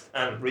memorised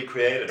and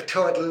recreated.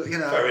 Total, you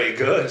know. Very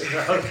good.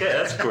 Okay,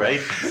 that's great.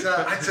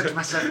 So I said to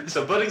myself.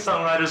 So budding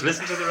songwriters,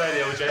 listen to the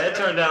radio with your head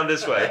turned down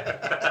this way,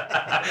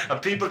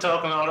 and people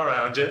talking all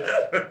around you.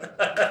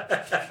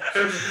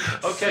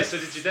 Okay, so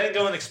did you then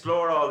go and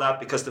explore all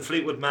that, because the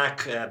Fleetwood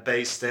Mac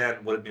bass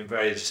then would have been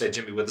very, as you say,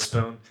 Jimmy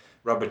Witherspoon,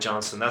 Robert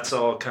Johnson, that's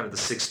all kind of the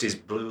 60s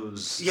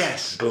blues.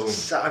 Yes. Boom.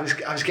 So I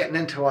was getting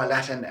into all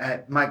that,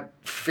 and my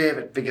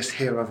favourite, biggest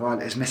hero of all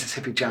is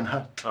Mississippi John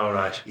Hurt. All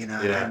right. You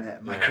know,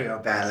 and my Creole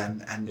Bell,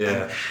 and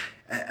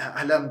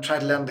I tried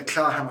to learn the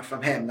claw hammer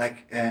from him,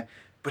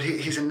 but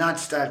he's a nod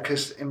style,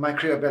 because in my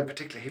Creole Bell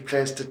particularly, he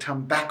plays the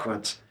thumb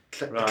backwards,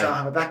 the claw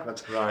hammer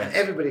backwards. Right. And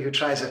everybody who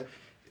tries it,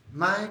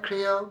 my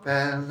Creole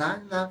Bell, I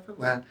love it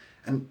well.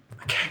 And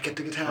I can't get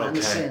the guitar on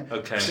the same,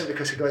 simply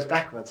because he goes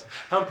backwards.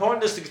 How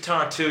important is the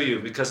guitar to you?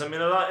 Because I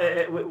mean,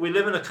 we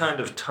live in a kind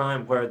of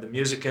time where the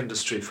music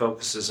industry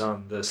focuses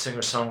on the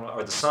singer-songwriter,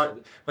 or the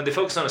song. When they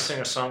focus on a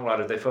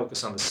singer-songwriter, they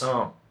focus on the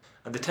song,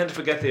 and they tend to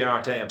forget the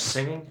art of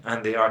singing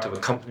and the art of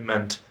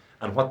accompaniment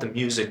and what the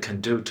music can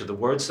do to the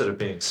words that are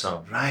being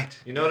sung. Right.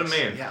 You know what I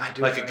mean? Yeah, I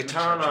do. Like a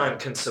guitar line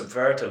can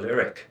subvert a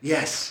lyric.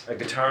 Yes. A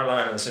guitar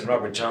line, as in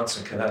Robert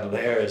Johnson, can add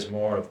layers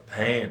more of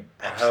pain.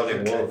 A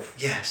Howling Wolf.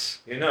 Yes.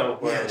 You know,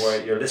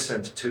 where you're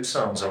listening to two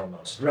songs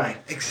almost. Right,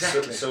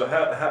 exactly. So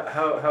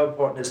how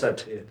important is that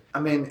to you? I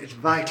mean, it's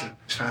vital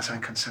as far as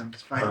I'm concerned.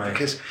 It's vital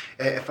because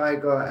if I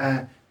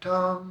go,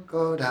 don't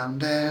go down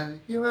there,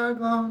 you are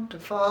going to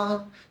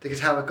fall. The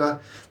guitar would go,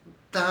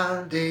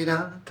 da dee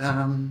da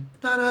dum,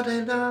 da da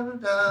dee da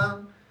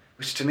dum,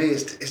 which to me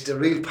is the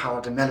real power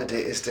of the melody,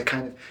 is the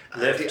kind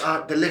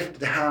of the lift,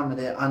 the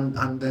harmony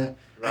on the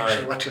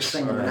actual what you're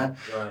singing. Right.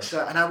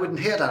 So, and I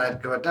wouldn't hear that.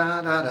 I'd go da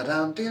da da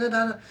da dee da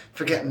da,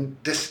 forgetting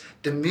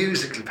the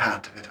musical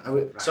part of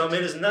it. So I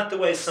mean, isn't that the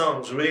way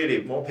songs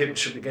really? More people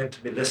should begin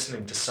to be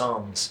listening to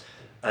songs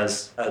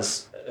as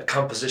a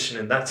composition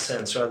in that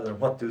sense, rather than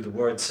what do the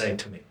words say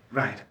to me.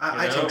 Right,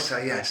 I think so,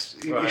 yes.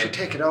 You should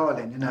take it all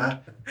in, you know.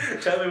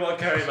 Tell me what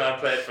Kerry Man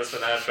played for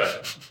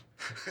Sinatra.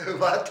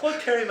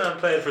 What Kerry Man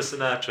played for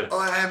Sinatra?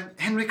 Oh,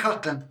 Henry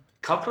Cotton.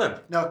 Copland?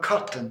 No,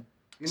 Cotton.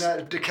 You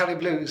know, the Kerry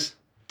Blues.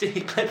 Did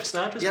he play for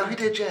Sinatra? Yeah, he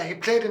did, yeah. He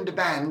played in the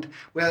band.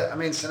 Well, I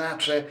mean,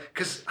 Sinatra,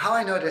 because how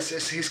I know this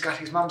is his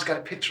mum's got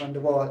a picture on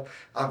the wall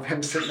of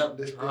him sitting up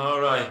this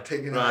big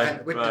thing, you know,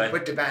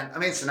 with the band. I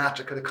mean,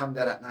 Sinatra could have come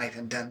there that night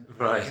and then,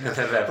 you know,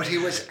 but he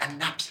was an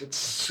absolute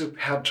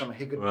superb drummer.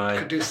 He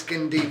could do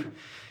Skin Deep.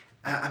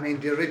 I mean,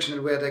 the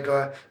original where they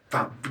go,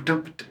 and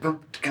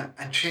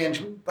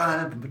change,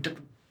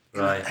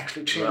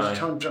 actually change the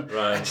tone drum,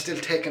 and still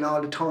taking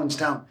all the tones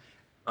down.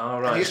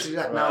 And he used to do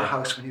that in our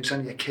house when he was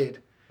only a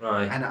kid.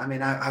 Right. And I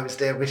mean, I was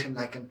there with him,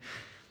 and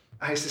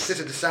I used to sit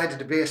at the side of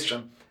the bass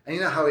drum, and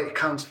you know how it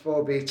counts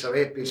 4 beats or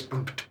 8 beats,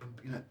 boom, boom,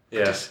 you know.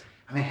 Yes.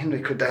 I mean,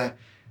 Henry could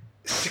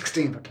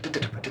 16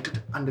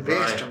 on the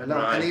bass drum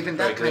alone, and even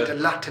that meant a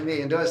lot to me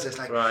in those days.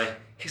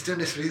 He's doing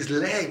this with his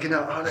leg, you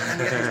know, and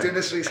yet he's doing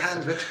this with his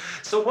hands. But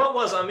so what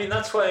was? I mean,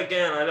 that's why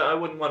again, I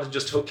wouldn't want to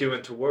just hook you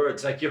into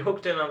words. Like you're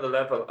hooked in on the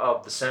level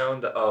of the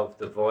sound of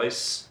the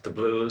voice, the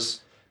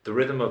blues, the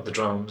rhythm of the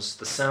drums,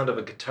 the sound of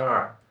a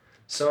guitar.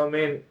 So, I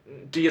mean,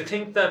 do you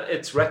think that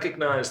it's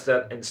recognised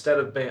that instead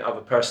of being of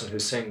a person who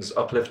sings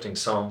uplifting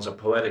songs or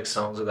poetic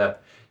songs or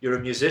that, you're a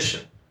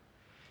musician?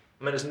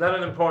 I mean, isn't that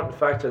an important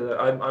factor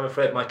that I'm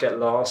afraid might get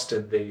lost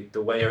in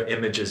the way your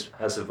image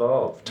has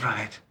evolved?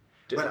 Right.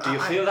 Do you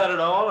feel that at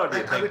all, or do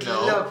you think I would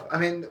love, I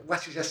mean,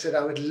 what you just said,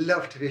 I would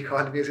love to be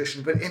called a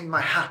musician, but in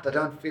my heart,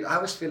 I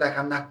always feel like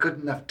I'm not good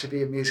enough to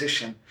be a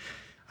musician.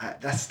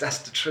 That's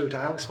the truth.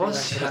 I always feel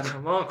like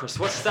come on, Chris.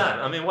 What's that?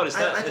 I mean, what is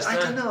that? I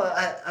don't know.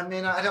 I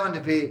mean, I don't want to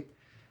be.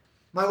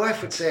 My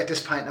wife would say at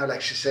this point now,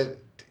 like she said,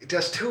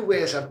 there's 2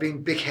 ways of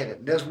being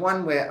big-headed. There's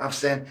one way of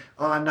saying,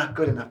 "Oh, I'm not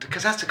good enough,"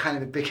 because that's the kind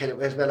of a big-headed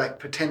way as well, like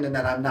pretending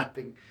that I'm not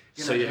big.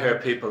 So you hear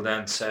people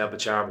then say,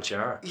 but you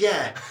are.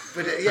 Yeah,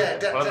 but yeah.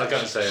 Well, I'm not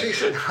going to say she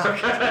said,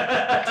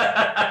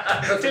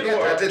 Didn't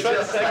work. Try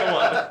the second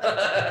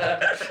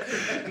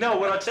one. No,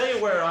 well, I'll tell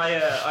you where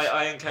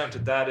I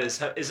encountered that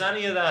is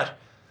any of that.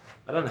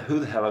 I don't know who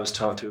the hell I was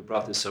talking to who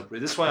brought this up.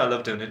 This is why I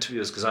love doing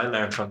interviews, because I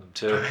learn from them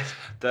too. Right.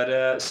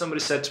 That somebody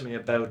said to me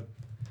about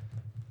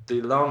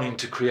the longing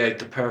to create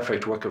the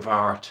perfect work of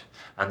art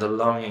and the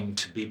longing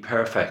to be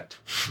perfect.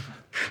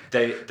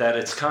 That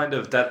it's kind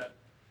of that.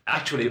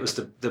 Actually, it was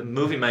the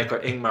movie maker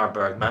Ingmar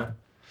Bergman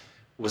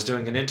was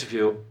doing an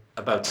interview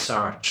about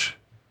Sartre,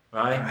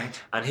 right?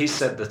 And he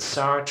said that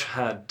Sartre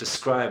had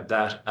described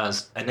that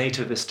as a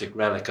nativistic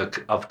relic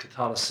of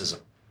Catholicism.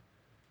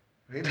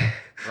 Really?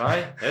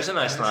 Right? There's a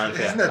nice line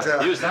for you. Isn't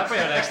it, Use that for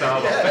your next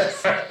album.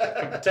 Yes.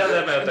 Tell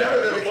them out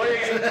there.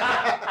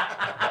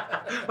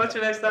 What's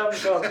your next album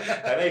called?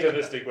 An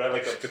atavistic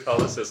relic of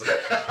Catholicism.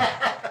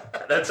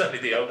 That's only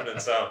the opening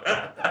song.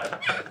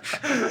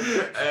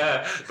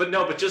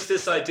 But just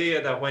this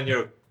idea that when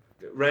you're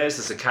raised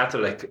as a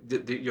Catholic,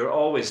 you're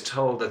always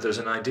told that there's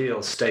an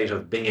ideal state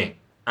of being,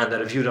 and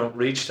that if you don't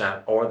reach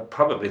that, or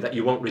probably that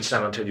you won't reach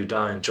that until you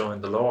die and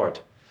join the Lord,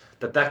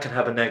 that can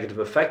have a negative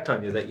effect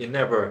on you, that you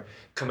never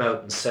come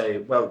out and say,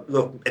 well,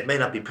 look, it may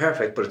not be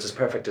perfect, but it's as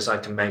perfect as I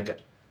can make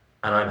it,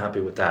 and I'm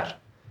happy with that.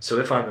 So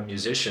if I'm a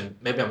musician,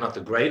 maybe I'm not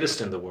the greatest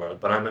in the world,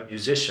 but I'm a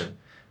musician.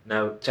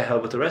 Now, to hell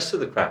with the rest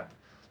of the crap.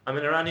 I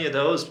mean, are any of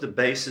those the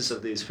basis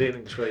of these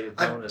feelings where you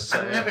don't want to say...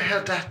 I've never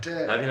heard that...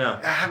 have you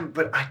not? I haven't,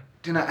 but I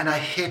do not, and I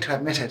hate to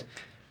admit it,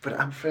 but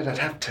I'm afraid I'd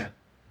have to.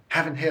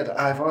 Having heard that,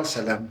 I've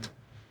also learned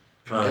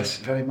from this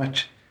very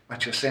much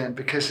what you're saying,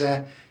 because,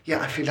 I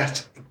feel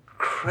that's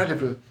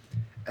incredible.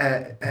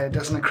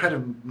 There's an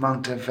incredible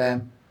amount of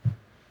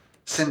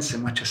sense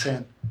in what you're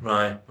saying.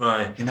 Right.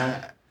 You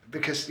know,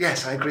 because,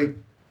 yes, I agree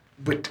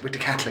with the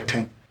Catholic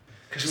thing.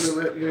 Because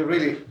we're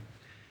really...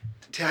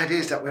 The idea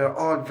is that we're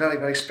all very,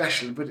 very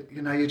special, but,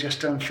 you know, you just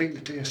don't feel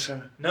it, do you,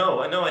 sir? No,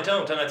 I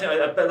don't. And I think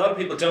a lot of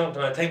people don't.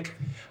 And I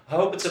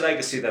hope it's a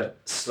legacy that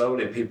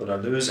slowly people are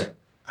losing.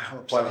 I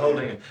hope while so.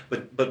 Holding it,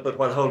 but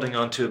while holding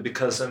on to it,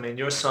 because, I mean,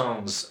 your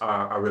songs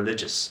are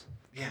religious.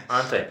 Yes.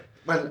 Aren't they?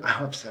 Well, I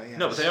hope so, yes.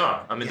 No, but they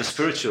are. I mean, the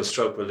spiritual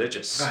stroke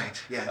religious.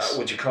 Right, yes.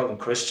 Would you call them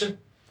Christian?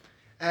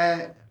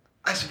 I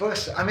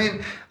suppose so. I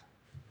mean...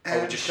 or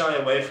would you shy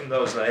away from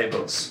those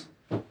labels?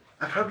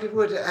 I probably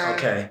would.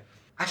 Okay.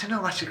 I don't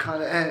know what you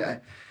call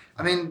it.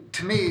 I mean,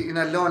 to me, you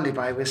know, Lonely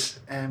Boy was...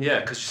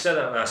 yeah, because you said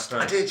that last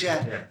night. I did,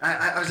 yeah.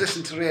 I was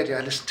listening to radio.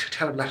 I listened to a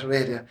terrible lot of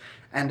radio.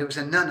 And there was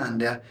a nun on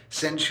there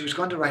saying she was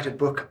going to write a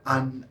book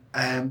on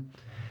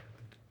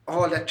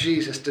all that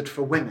Jesus did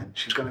for women.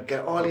 She was going to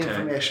get all the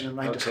information and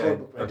write this whole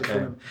book about for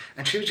women.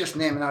 And she was just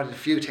naming out a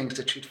few things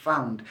that she'd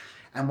found.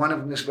 And one of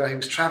them is where he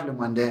was travelling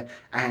one day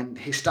and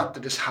he stopped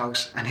at this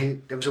house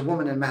and there was a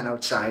woman and man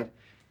outside.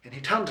 And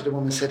he turned to the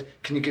woman and said,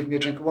 "Can you give me a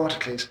drink of water,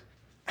 please?"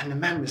 And the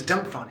man was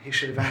dumbfounded. He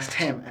should have asked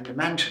him, and the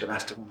man should have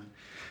asked the woman.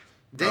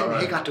 Then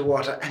he got the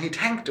water, and he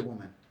thanked the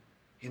woman,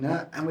 you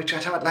know, and which I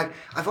thought, like,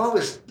 I've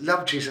always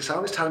loved Jesus. I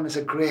always thought him as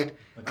a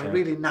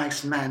really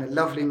nice man, a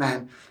lovely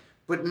man,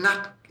 but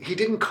he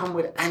didn't come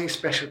with any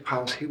special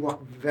powers. He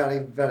worked very,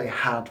 very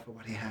hard for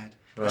what he had.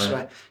 Right. That's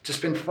why to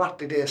spend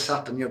 40 days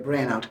sorting your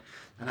brain out,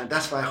 and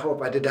that's why I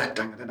hope I did that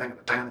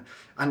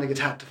on the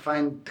guitar to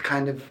find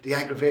the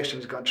aggravation he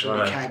was going through.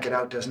 Right. He can't get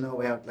out. There's no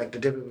way out. Like the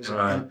devil was.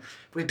 Right.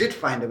 But he did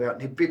find a way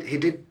out, and he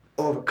did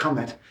overcome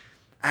it.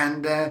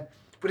 And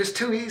but it's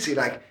too easy.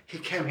 Like he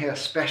came here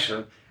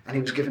special, and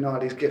he was given all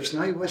these gifts.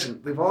 No, he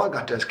wasn't. We've all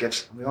got those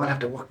gifts, and we all have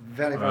to work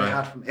very, very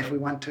hard for them if we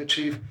want to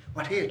achieve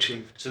what he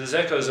achieved. So there's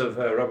echoes of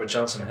Robert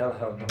Johnson, "Hell,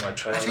 Hell, No My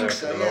Trail." I think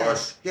so.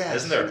 Yes.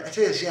 Isn't there? It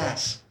is.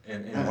 Yes.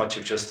 In what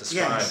you've just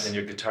described, in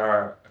your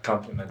guitar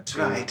accompaniment to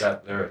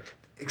that lyric.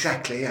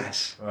 Exactly,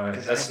 yes.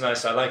 Right, that's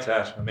nice. I like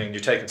that. I mean,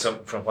 you're taking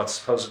something from what's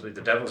supposedly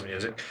the devil's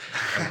music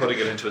and putting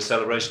it into a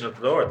celebration of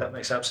the Lord. That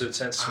makes absolute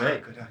sense to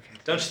me. Good, okay.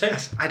 Don't you think?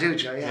 Yes, I do,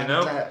 Joe. Yeah. You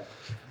know.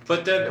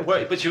 But then,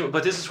 but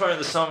this is where in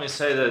the song you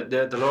say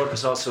that the Lord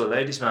was also a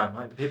ladies' man.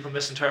 Might people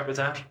misinterpret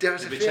that? There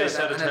was a fear of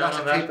that, and a lot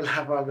of people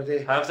have already.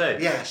 Have they?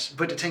 Yes,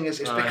 but the thing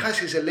is, it's because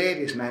he's a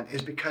ladies' man.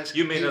 Is because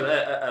you mean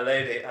a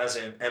lady as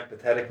in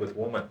empathetic with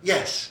woman?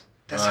 Yes,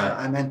 that's how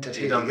I meant it.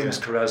 You don't mean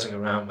carousing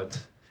around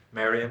with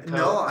Mary and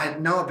Co?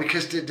 No,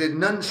 because the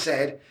nun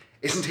said,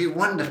 "Isn't he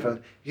wonderful?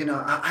 You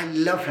know, I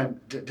love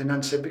him." The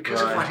nun said because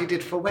of what he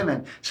did for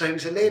women. So he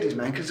was a ladies'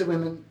 man because the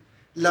women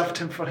loved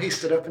him for he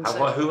stood up and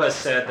said. Who has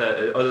said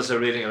that? Others are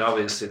reading it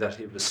obviously that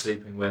he was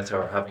sleeping with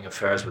or having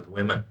affairs with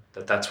women.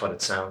 That's what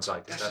it sounds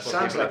like. Is that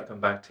what people have come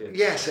back to?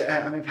 Yes,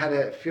 I mean, I've had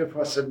a few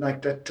reports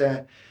like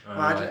that.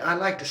 I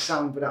like the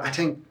song, but I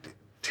think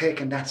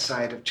taking that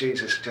side of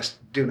Jesus just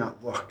do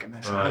not work. And I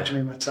said, "What do you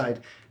mean what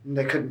side?" And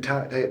they couldn't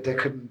talk. They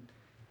couldn't.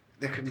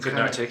 They couldn't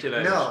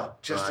articulate. No,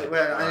 just you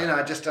know,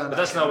 I just don't. But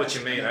that's not what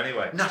you mean,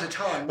 anyway. Not at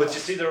all. No. But you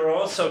see, there are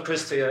also,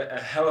 Christie, a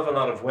hell of a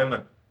lot of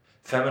women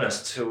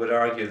feminists who would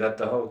argue that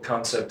the whole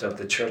concept of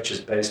the church is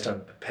based on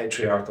a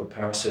patriarchal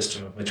power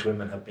system in which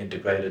women have been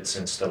degraded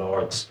since the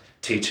Lord's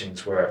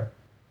teachings were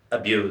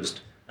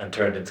abused and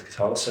turned into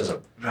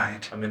Catholicism.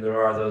 Right. I mean,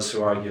 there are those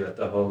who argue that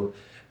the whole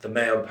the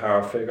male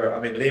power figure. I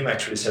mean, Liam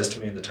actually says to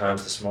me in the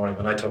Times this morning,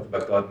 when I talk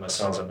about God in my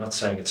songs, I'm not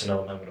saying it's an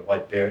old man with a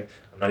white beard.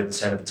 I'm not even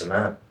saying if it's a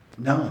man.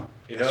 No.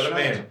 You know what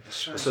I mean?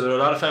 That's right. So there are a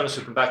lot of feminists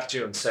who come back at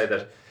you and say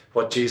that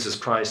what Jesus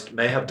Christ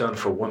may have done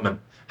for women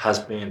has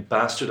been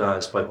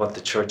bastardized by what the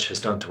church has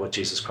done to what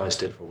Jesus Christ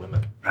did for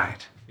women.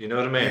 Right. You know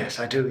what I mean? Yes,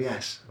 I do,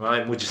 yes.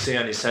 Right. Would you see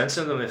any sense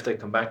in them if they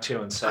come back to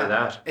you and say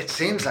that? It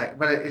seems like,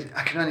 well,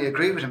 I can only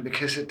agree with him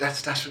because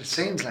that's what it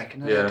seems like.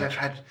 You know, Yeah. they've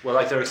had. Well,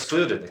 like they're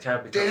excluded. They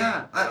can't be. They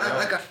are.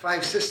 I got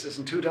 5 sisters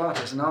and 2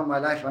 daughters, and all my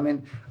life, I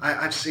mean,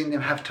 I've seen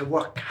them have to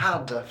work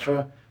harder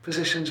for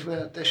positions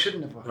where they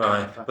shouldn't have worked Right.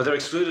 harder for. But they're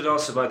excluded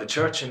also by the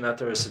church in that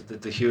there is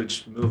the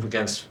huge move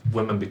against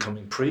women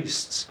becoming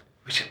priests.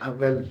 Which,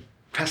 well,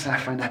 personally,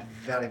 I find that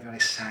very, very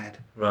sad.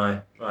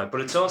 Right, right.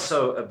 But it's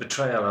also a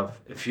betrayal of,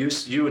 if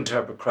you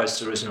interpret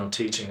Christ's original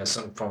teaching as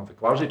some form of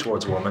equality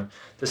towards a woman,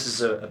 this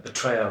is a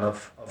betrayal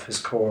of his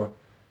core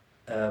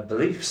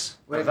beliefs,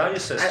 Well, value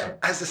system.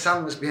 As the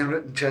song was being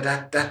written to,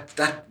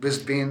 that was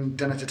being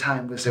done at the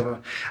time, was they were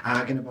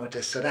arguing about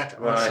this, so that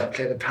also Right.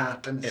 played a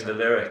part in the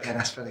lyric. Yeah,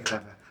 that's very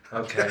clever.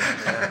 Okay,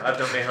 yeah. I've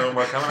done my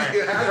homework, haven't I?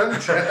 You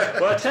haven't.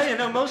 Well, I tell you,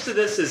 no, most of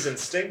this is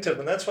instinctive,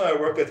 and that's why I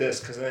work with this,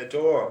 because I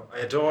adore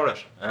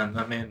it. And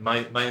I mean,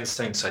 my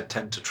instincts I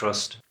tend to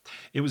trust.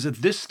 It was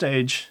at this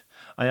stage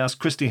I asked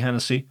Christie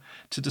Hennessy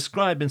to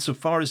describe,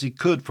 insofar as he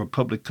could for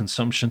public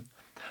consumption,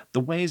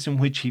 the ways in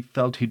which he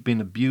felt he'd been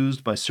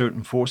abused by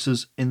certain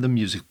forces in the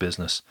music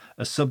business,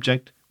 a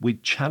subject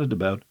we'd chatted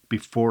about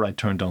before I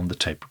turned on the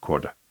tape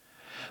recorder.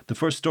 The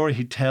first story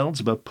he tells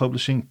about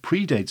publishing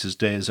predates his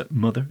days at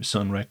Mother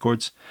Son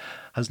Records,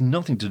 has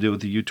nothing to do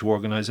with the U2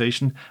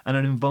 organisation, and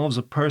it involves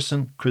a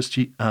person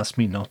Christie asked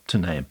me not to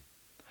name.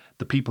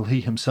 The people he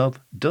himself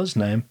does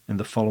name in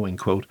the following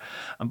quote.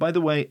 And by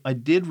the way, I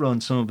did run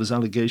some of his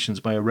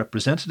allegations by a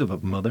representative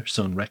of Mother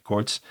Son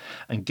Records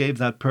and gave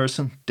that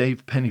person,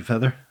 Dave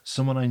Pennyfeather,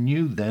 someone I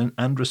knew then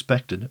and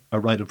respected, a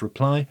right of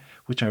reply,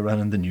 which I ran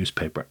in the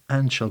newspaper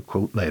and shall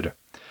quote later.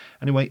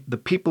 Anyway, the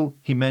people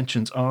he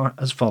mentions are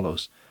as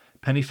follows.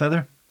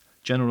 Pennyfeather,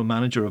 General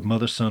Manager of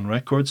Mother Son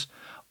Records,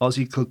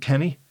 Ozzie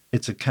Kilkenny,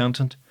 its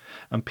accountant,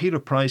 and Peter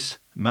Price,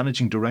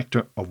 Managing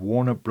Director of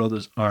Warner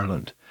Brothers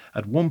Ireland.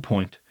 At one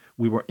point,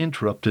 we were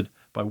interrupted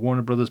by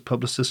Warner Brothers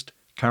publicist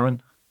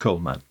Karen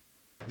Coleman.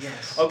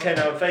 Yes. Okay,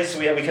 now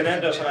basically we can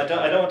end up, and I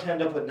don't want to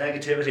end up with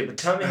negativity, but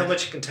tell me how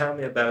much you can tell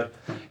me about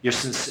your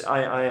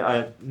I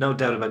have no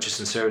doubt about your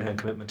sincerity and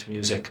commitment to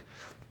music.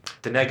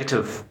 The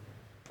negative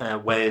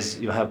ways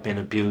you have been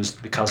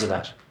abused because of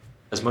that,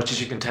 as much as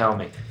you can tell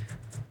me.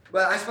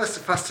 Well, I suppose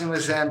the first thing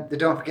was the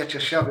don't forget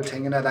your shovel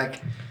thing, you know,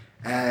 like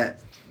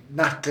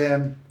not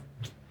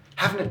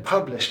having it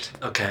published.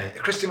 Okay.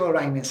 Christy Moore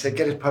rang me and said,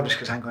 get it published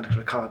because I'm going to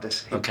record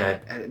this. Okay.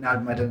 An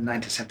album I did in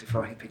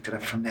 1974, he picked it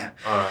up from there.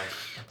 All right.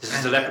 This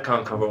is the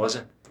Leprechaun cover, was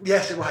it?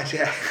 Yes, it was,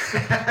 yeah.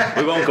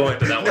 We won't go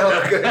into that one.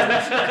 No, good.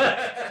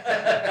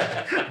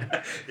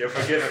 You're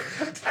forgiven.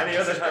 Any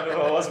other time if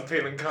I wasn't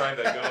feeling kind,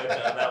 I'd go into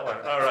that one.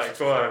 All right,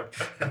 go on.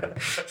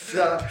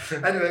 So,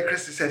 anyway,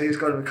 Christy said he was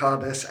going to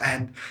record this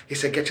and he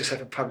said, get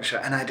yourself a publisher,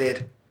 and I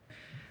did.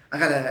 I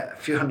got a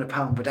few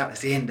 £100, but that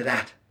was the end of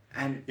that.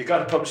 And you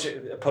got a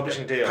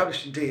publishing deal?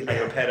 Publishing deal, and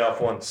you were paid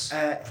off once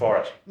for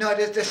it? No,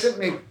 they sent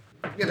me,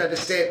 you know, the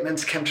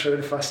statements came through,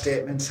 the first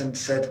statements, and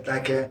said,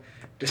 like,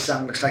 this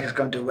song looks like it's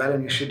going to do well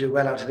and you should do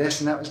well out of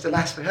this, and that was the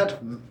last we heard of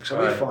him. So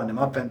we phoned him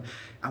up and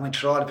I went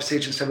through all the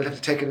procedures and said, we'll have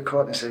to take you to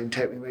court, and I said, you can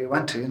take me where you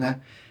want to, you know,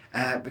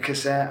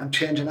 because I'm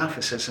changing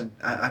offices and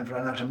I've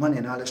run out of money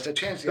and all this. They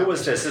changed the Who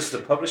was this? This is the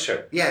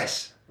publisher?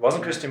 Yes. It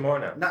wasn't Christy Moore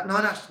now?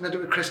 No, nothing to do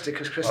with Christy,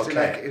 because Christy,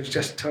 like, it was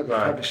just totally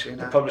publisher, you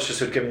know. The publishers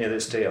who'd given you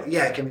this deal?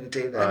 Yeah, give me the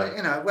deal. Right. And,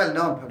 you know,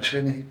 well-known publisher,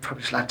 and he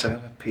published lots of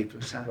other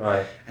people, so.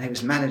 Right. And he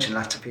was managing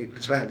lots of people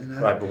as well, you know.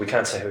 Right, but we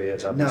can't say who he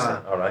is, obviously.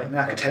 No. All right. I mean,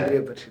 I can tell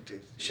you, but...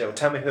 Sure,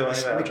 tell me who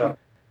anyway.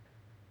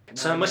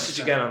 So how much did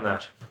you get on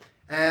that?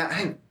 I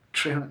think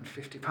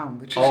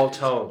 £350, which is... All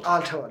told?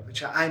 All told,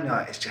 which I know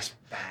is just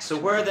bad. So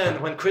where then,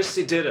 when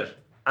Christy did it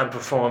and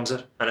performs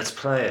it and it's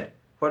played,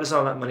 where does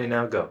all that money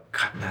now go?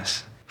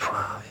 Goodness.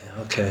 Wow,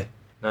 yeah, okay.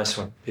 Nice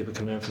one. People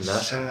can learn from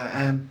that. So,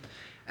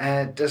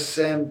 there's...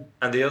 and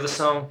the other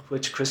song,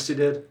 which Christy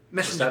did,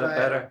 was that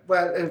better?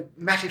 Well,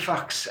 Matty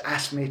Fox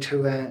asked me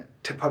to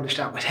publish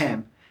that with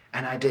him,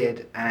 and I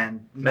did,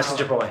 and...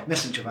 Messenger Boy.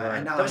 Messenger Boy.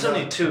 Right. That was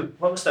only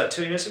what was that,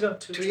 2 years ago?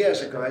 2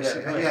 years ago,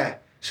 yeah.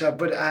 So,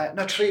 but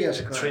not 3 years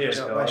ago. 3 years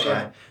ago, was, right.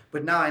 Yeah.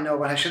 But now I know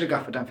what I should have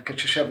got for Don't Forget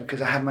Your Shovel,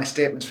 because I have my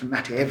statements from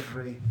Matty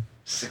every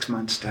 6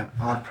 months, they're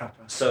all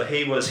proper. So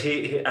he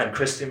and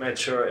Christy made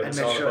sure it was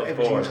all above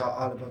everything board. was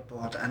all above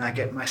board, and I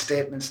get my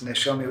statements and they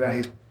show me where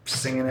he's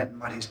singing it and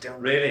what he's doing.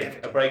 Really?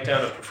 A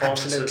breakdown of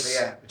performances? Absolutely,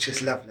 yeah, which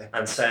is lovely.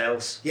 And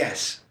sales?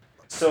 Yes.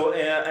 So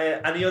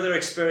any other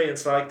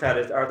experience like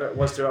that?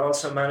 Was there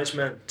also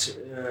management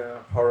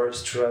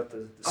horrors throughout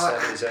the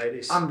 70s,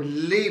 80s?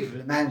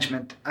 Unbelievable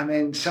management. I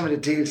mean, some of the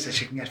deals that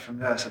you can get from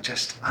those are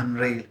just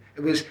unreal.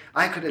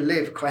 I could have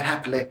lived quite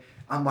happily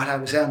on what I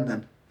was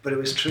earning. but it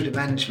was through the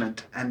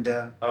management and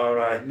All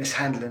right.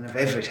 mishandling of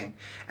everything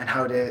and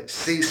how they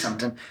see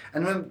something.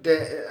 And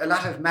a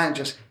lot of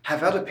managers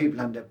have other people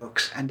on their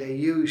books and they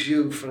use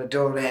you for a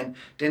door in,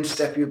 then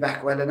step you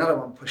back while another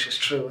one pushes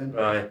through, and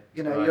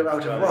you're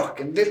out of work,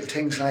 and little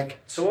things like.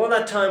 So all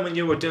that time when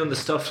you were doing the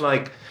stuff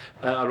like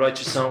I'll write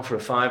you a song for a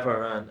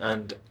fiver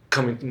and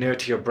coming near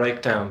to your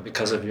breakdown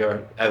because of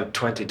your out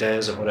 20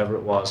 days or whatever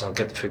it was, I'll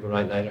get the figure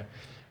right later,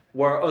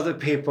 were other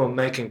people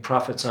making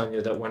profits on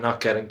you that were not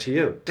getting to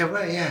you? There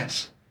were,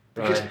 yes.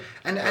 Because,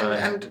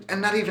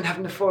 and not even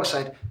having the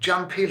foresight.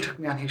 John Peel took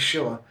me on his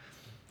show.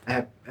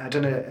 I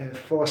done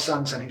 4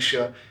 songs on his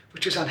show,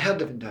 which is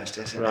unheard of in those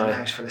days. And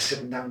I was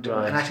sitting down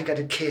doing, and I think I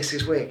did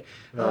Casey's Wake.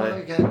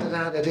 And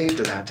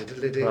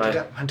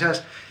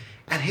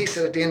he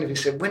said at the end of it,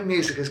 he said, when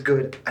music is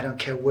good, I don't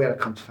care where it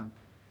comes from.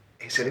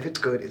 He said, if it's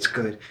good, it's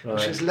good,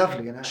 which was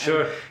lovely, you know.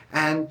 Sure.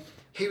 And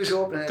he was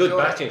opening a good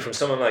door. backing from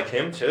someone like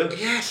him too.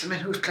 Yes, I mean,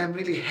 who was playing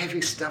really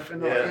heavy stuff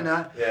and all, Yeah, you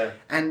know. yeah.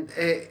 And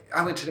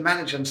I went to the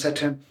manager and said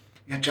to him,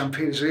 John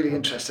Peel is really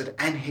interested,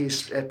 and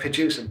he's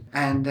producing,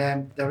 and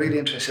they're really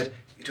interested.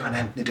 You don't want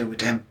anything to do with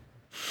them.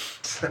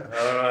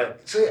 All right.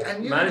 So,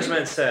 and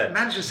management said,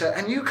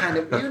 and you kind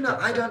of,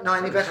 I don't know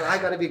any better. I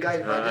got to be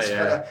guided by this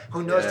fella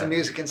who knows the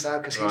music inside,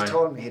 because he's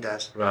told me he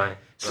does. Right.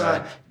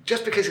 So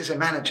just because he's a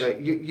manager,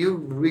 you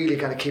really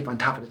got to keep on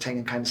top of the thing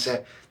and kind of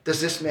say, does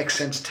this make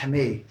sense to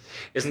me?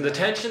 Isn't the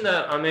tension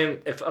that, I mean,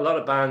 if a lot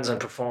of bands and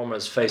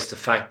performers face the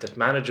fact that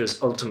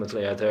managers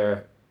ultimately are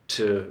there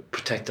to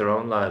protect their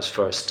own lives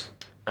first,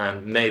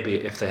 and maybe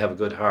if they have a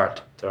good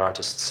heart, their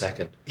artists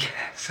second.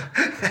 Yes,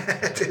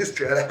 it is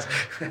true.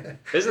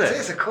 Isn't it? It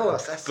is, of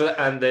course.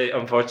 And they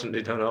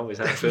unfortunately don't always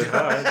have good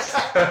hearts.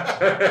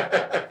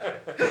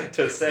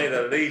 To say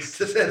the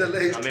least.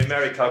 I mean,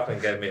 Mary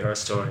Coughlin gave me her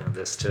story on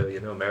this too. You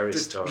know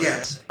Mary's story.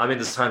 Yes. I mean,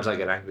 there's times I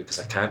get angry because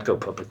I can't go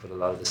public with a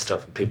lot of this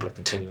stuff, and people are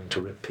continuing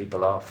to rip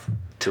people off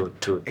to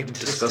a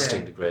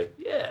disgusting degree.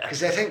 Yeah.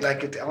 Because they think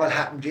like it all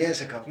happened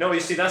years ago. No,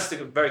 you see, that's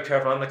very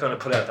careful. I'm not going to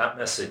put out that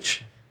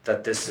message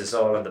that this is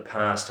all in the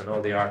past and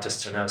all the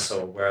artists are now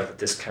so aware that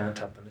this can't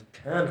happen. It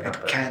can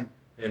happen. It can.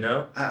 You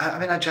know? I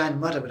mean, I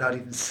joined Mother without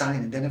even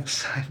signing. They never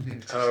signed me.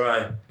 Oh,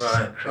 right.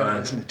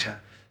 Isn't it, John?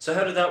 So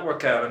how did that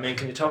work out? I mean,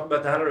 can you talk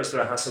about that, or is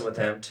there a hassle with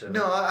them too?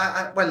 No,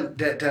 well,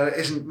 there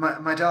isn't.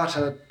 My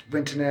daughter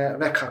went in a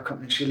record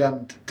company. She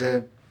learned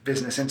the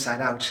business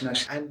inside out, you know.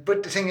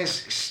 But the thing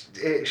is,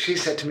 she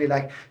said to me,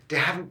 like,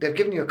 they've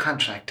given you a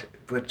contract,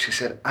 but she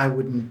said, I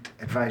wouldn't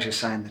advise you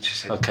sign it. She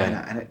said, okay. You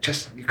know, and it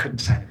just, you couldn't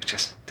sign it. It was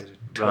just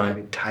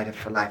totally tied up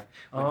for life.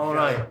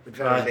 With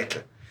very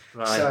little.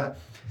 Right. So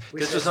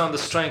this was on the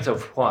strength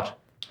of what?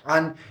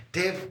 And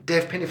Dave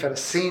Pennyfeather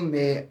seen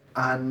me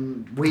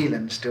on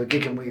Whelan's, do a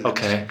gig in Whelan's.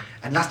 Okay.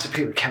 And lots of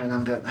people came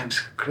along there, and it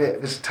was great.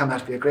 It was turned out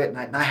to be a great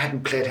night, and I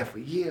hadn't played here for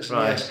years and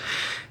years.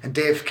 And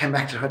Dave came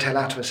back to the hotel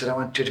afterwards and said, I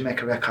want you to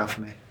make a record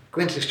for me.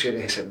 Go into the studio,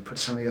 he said, and put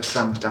some of your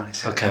songs down. He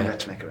said, okay,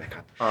 let's make a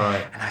record. All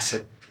right. And I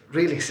said,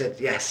 really? He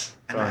said, yes.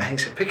 And he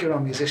said, pick your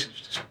own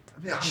musicians. I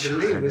mean,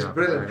 unbelievable, it was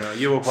brilliant.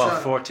 You were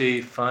what,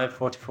 45,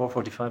 44,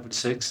 45,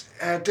 46?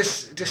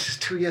 This is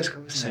 2 years ago,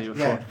 wasn't it?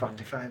 Yeah,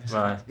 45.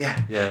 Right.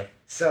 Yeah.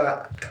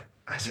 So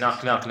I said,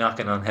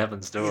 knocking on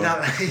heaven's door. You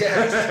know,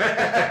 yes.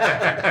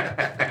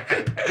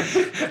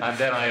 And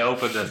then I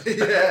opened it.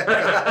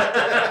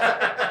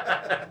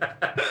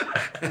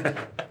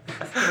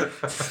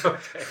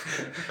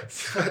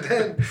 So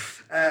then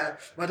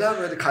my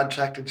daughter read the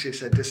contract and she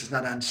said, this is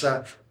not on.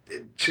 So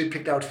she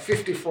picked out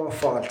 54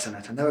 faults in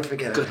it. I'll never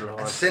forget it. Lord.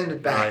 And send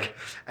it back. Right.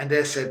 And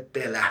they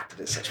laughed at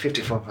it. They said,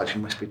 54 faults,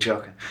 you must be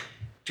joking.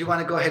 Do you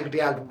want to go ahead with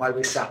the album while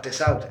we sort this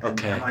out?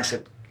 And I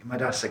said, my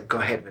daughter said, go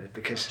ahead with it,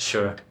 because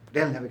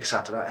they'll never get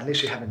sorted out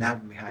unless you have an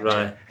album behind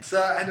you.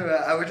 So anyway,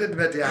 I went in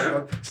with the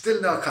album,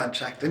 still no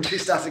contract, and she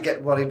started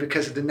getting worried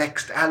because of the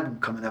next album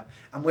coming up.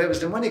 And where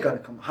was the money going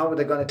to come? How were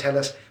they going to tell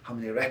us how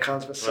many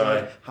records were sold?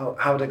 Right.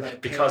 How were they going to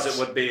pay Because us? It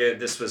would be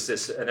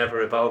an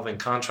ever-evolving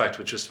contract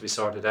which was to be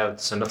sorted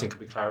out, so nothing could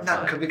be clarified.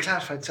 Nothing could be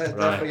clarified, so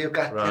therefore you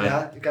got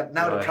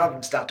now the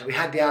problem started. We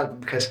had the album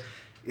because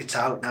it's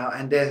out now,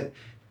 and then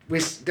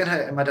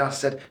my daughter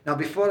said, now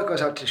before it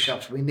goes out to the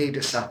shops, we need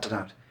to sort it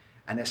out.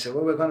 And they said,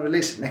 well, we're going to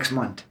release it next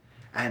month.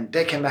 And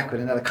they came back with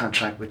another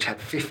contract which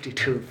had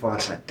 52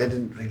 faults in it. They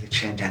didn't really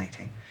change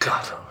anything.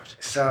 God Lord.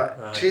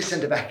 So she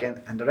sent it back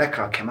in, and the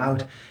record came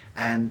out,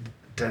 and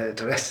the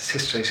rest is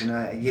history, you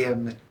know, a year.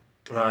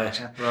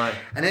 Right.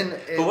 And then,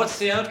 but what's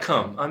the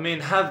outcome? I mean,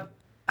 have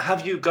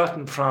you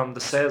gotten from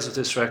the sales of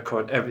this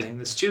record everything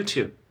that's due to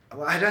you?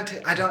 Well,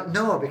 I don't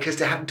know, because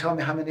they haven't told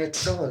me how many it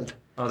sold.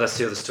 Oh, that's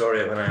the other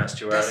story when I asked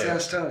you earlier. That's the other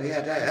story,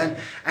 yeah.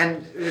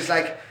 And it was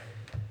like,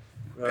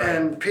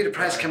 Peter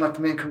Price came up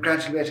to me and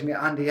congratulated me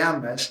on the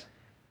Ambers,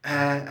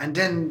 and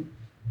then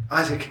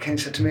Isaac came and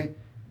said to me,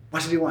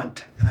 what did he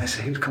want? And I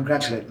said, he was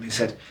congratulating me. He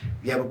said,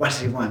 yeah, but what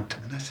did he want?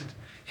 And I said,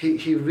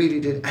 he really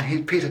did,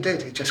 and Peter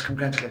did. He just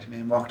congratulated me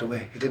and walked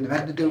away. He didn't have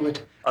anything to do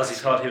with... Ozzy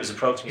thought he was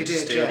approaching you to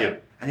steal you.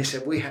 And he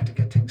said, we have to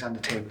get things on the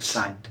table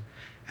signed.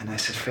 And I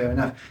said, fair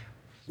enough.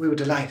 We were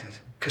delighted.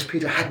 because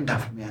Peter hadn't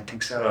offered me anything.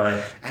 So,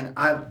 Right. and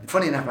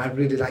funny enough, I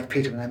really liked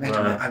Peter when I met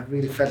him. Right. I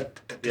really felt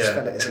that this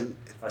fella is a.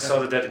 I saw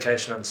the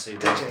dedication on the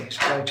CD. He's a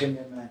very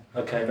genuine man.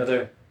 Okay,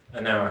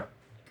 an hour.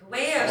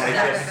 Way out of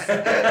that.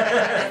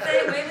 I say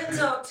women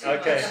talk too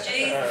Okay. much.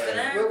 Jesus, an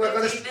hour,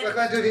 We're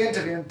going to do the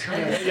interview in 2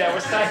 minutes. Yeah, we're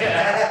starting.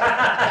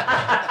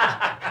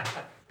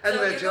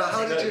 Anyway, Joe,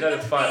 how did you? No,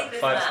 5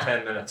 to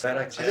 10 minutes.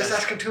 I'm just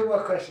asking 2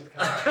 more questions.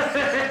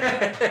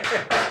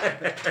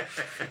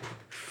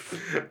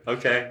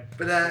 Okay.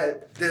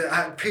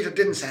 But Peter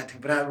didn't say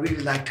anything, but I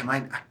really liked him.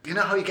 You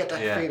know how you get that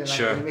feeling like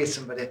when you meet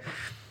somebody.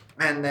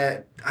 And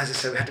as I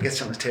said, we had to get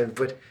something to table.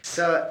 But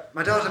so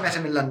my daughter met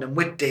him in London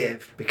with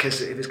Dave because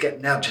it was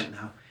getting urgent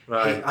now.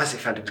 Right. He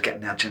felt it was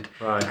getting urgent.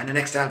 Right. And the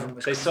next album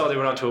was. They saw they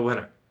were onto a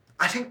winner.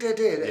 I think they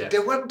did. Yeah. They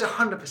weren't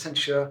 100%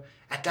 sure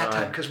at that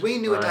time because we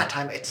knew at that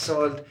time it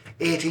sold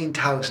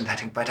 18,000, I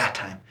think, by that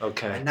time.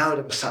 Okay. And now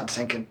they were starting to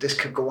thinking this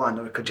could go on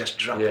or it could just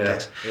drop a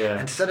bit. Yeah.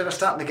 And so they were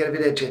starting to get a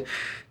bit edgy.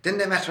 Then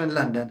they met her in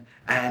London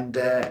and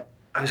I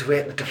was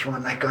waiting at the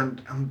phone like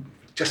I'm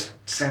just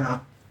saying,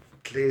 oh,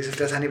 please, if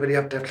there's anybody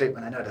up there, please.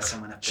 And I know there's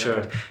someone up there.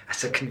 Sure. But I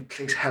said, can you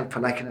please help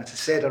her, to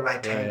say the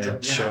right things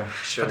and, sure.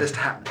 for this to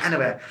happen.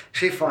 Anyway,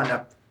 she phoned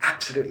up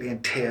absolutely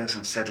in tears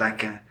and said,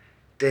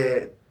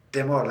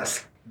 they more or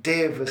less,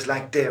 Dave was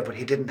like Dave, but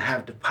he didn't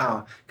have the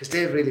power because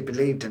Dave really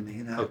believed in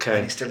me, Okay.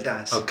 and he still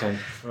does. Okay,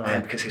 right.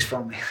 Because he's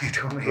from me, he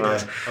told me he Right,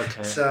 does.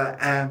 okay. So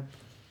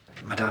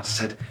my daughter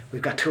said,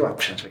 we've got 2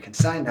 options. We can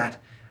sign that,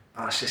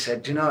 or she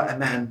said, do you know a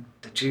man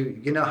that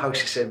you know how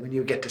she said when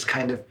you get this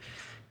kind of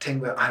thing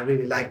where I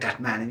really like that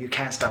man and you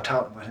can't stop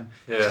talking about him.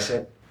 Yeah. She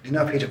said, you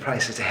know Peter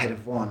Price is the head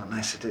of one, and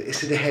I said,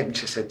 is he the head? And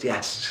she said,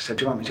 yes. She said,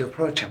 do you want me to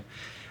approach him?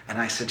 And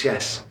I said,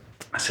 yes.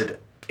 I said,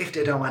 if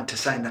they don't want to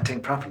sign that thing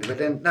properly, but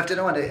then if they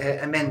don't want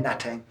to amend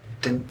that thing,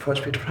 then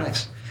approach Peter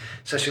Price.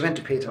 So she went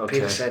to Peter, and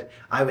Peter said,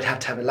 I would have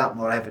to have a lot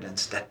more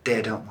evidence that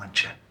they don't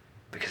want you.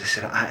 Because he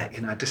said,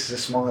 this is a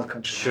small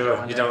country.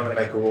 Sure, you don't want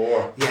to make a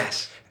war.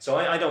 Yes. So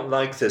I don't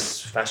like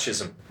this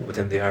fascism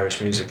within the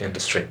Irish music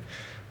industry,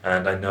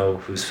 and I know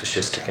who's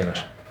fascistic in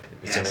it.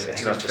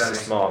 It's not just a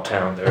small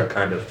town, there are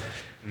kind of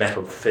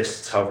metal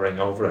fists hovering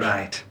over it.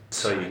 Right.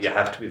 So you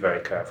have to be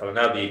very careful, and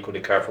I'll be equally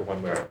careful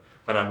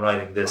when I'm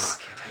writing this.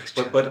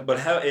 But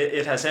how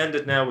it has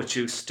ended now with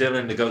you still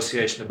in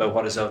negotiation about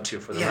what is owed to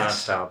you for the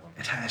last album.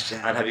 It has,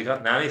 yeah. And have you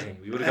gotten anything?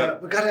 You would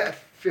have got. We got a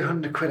few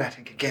 £100, I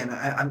think. Again,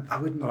 I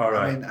wouldn't. All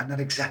right. I mean, I'm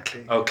not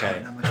exactly.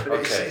 Okay. How much, but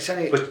it's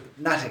only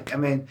nothing. I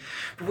mean,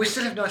 but we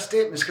still have no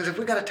statements because if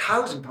we got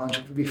 £1,000,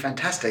 it would be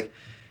fantastic.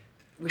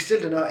 We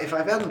still don't know if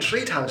I've earned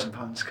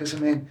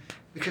 £3,000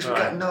 because we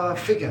got no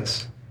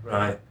figures.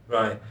 Right.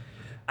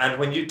 And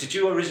when did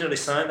you originally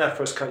sign that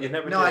first cut? You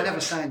never did? No, I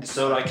never signed it.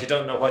 So you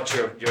don't know what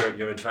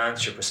your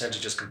advance, your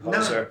percentage as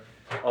composer,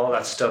 all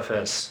that stuff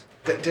is.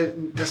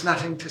 There's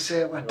nothing to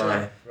say what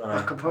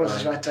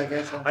composers' rights I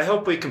get. I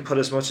hope we can put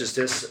as much as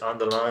this on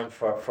the line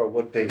for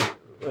would-be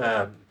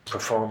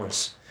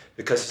performers,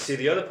 because see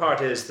the other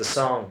part is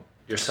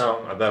your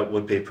song about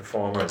would-be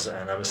performers,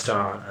 and I'm a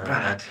star,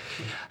 and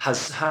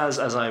has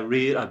as I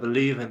read, I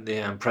believe in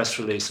the press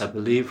release, I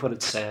believe what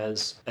it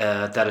says,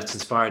 that it's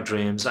inspired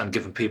dreams and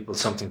given people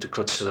something to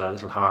clutch to their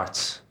little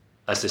hearts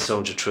as they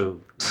soldier through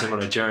a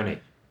similar journey,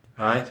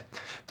 right?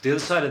 But the other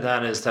side of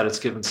that is that it's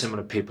given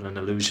similar people an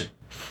illusion.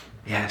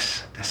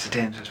 Yes, that's the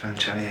danger as well,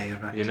 Joe. Yeah, you're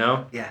right. You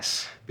know?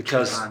 Yes.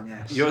 Because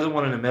you're the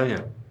one in a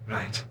million.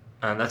 Right.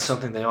 And that's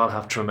something they all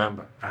have to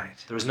remember. Right.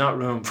 There is not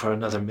room for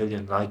another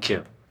million like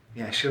you.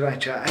 Yes, you're right,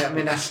 Joe. I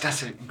mean,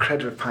 that's an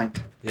incredible point.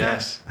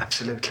 Yes,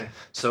 absolutely.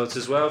 So it's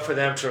as well for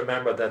them to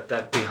remember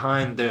that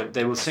behind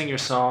they will sing your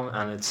song,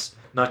 and it's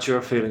not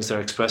your feelings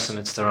they're expressing,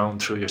 it's their own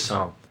through your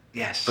song.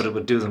 Yes. But it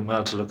would do them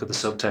well to look at the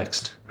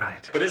subtext.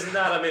 Right. But isn't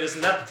that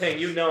the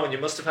thing, and you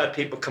must have had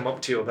people come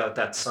up to you about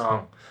that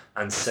song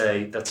and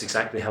say, that's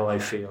exactly how I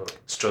feel,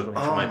 struggling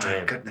for my dream. Oh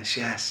my goodness,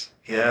 yes.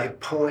 Yeah.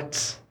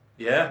 Poets.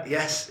 Yeah.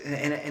 Yes,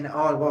 in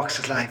all walks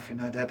of life,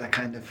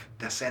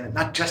 they're saying it,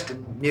 not just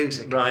in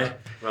music. Right.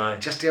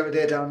 Just the other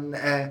day down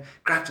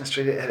Grafton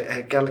Street,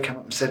 a girl came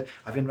up and said,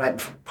 I've been writing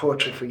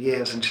poetry for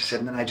years, and she said,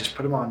 and then I just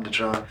put them on the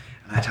drawer,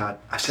 and I thought,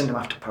 I send them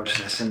off to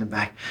poetry, I send them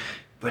back.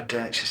 But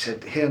she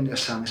said, hearing your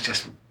song is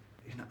just,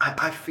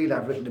 I feel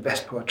I've written the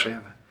best poetry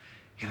ever.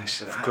 She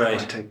said, I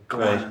want to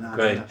go on and on.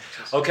 Great.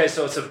 Okay,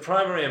 so it's of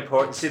primary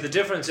importance. See, the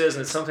difference is,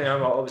 and it's something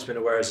I've always been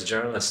aware as a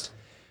journalist,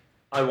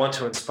 I want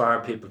to inspire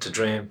people to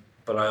dream,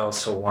 but I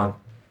also want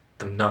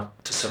them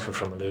not to suffer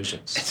from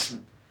illusions.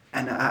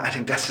 And I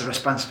think that's a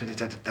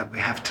responsibility that we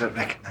have to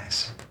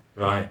recognise.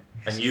 Right.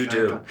 And you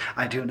do.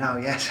 I do now,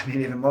 yes. I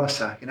mean, even more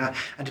so,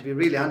 And to be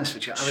really honest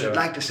with you, I would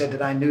like to say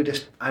that I knew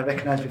this, I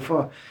recognised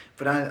before,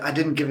 but I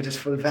didn't give it its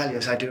full value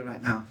as I do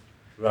right now.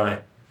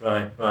 Right.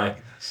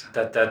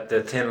 That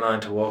the thin line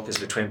to walk is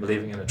between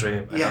believing in a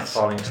dream and not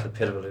falling into the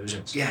pit of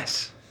illusions.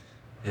 Yes.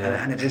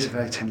 Yeah. And it is a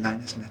very thin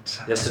line, isn't it?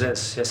 So. Yes,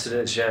 it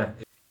is, yeah.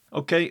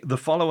 Okay, the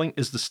following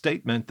is the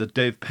statement that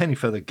Dave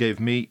Pennyfeather gave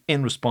me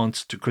in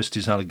response to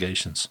Christie's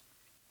allegations.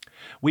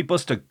 We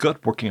bust a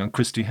gut working on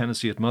Christie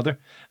Hennessy at Mother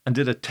and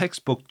did a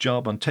textbook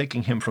job on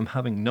taking him from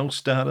having no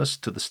status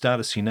to the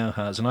status he now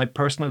has, and I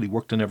personally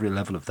worked on every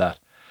level of that.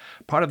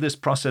 Part of this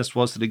process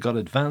was that he got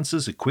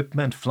advances,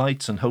 equipment,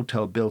 flights and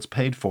hotel bills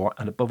paid for,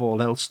 and above all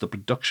else, the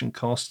production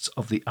costs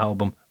of the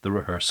album, the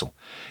rehearsal.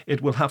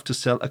 It will have to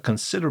sell a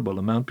considerable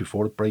amount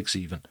before it breaks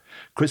even.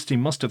 Christie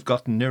must have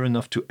gotten near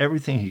enough to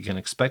everything he can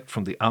expect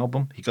from the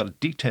album. He got a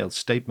detailed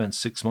statement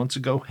 6 months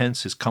ago,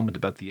 hence his comment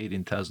about the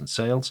 18,000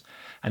 sales,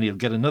 and he'll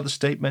get another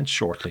statement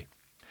shortly.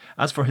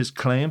 As for his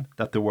claim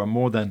that there were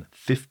more than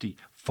 50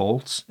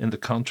 faults in the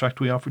contract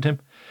we offered him,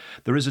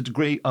 there is a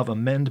degree of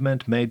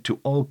amendment made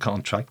to all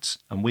contracts,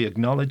 and we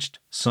acknowledged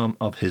some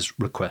of his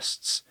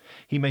requests.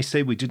 He may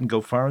say we didn't go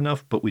far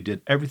enough, but we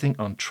did everything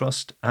on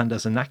trust and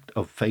as an act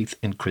of faith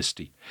in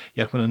Christie.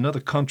 Yet when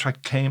another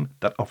contract came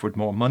that offered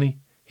more money,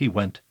 he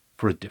went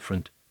for a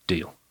different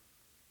deal.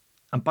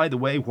 And by the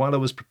way, while I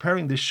was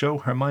preparing this show,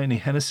 Hermione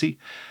Hennessy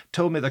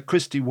told me that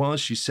Christie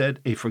was, she said,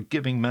 a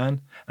forgiving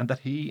man, and that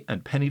he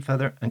and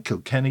Pennyfeather and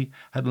Kilkenny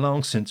had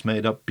long since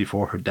made up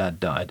before her dad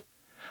died.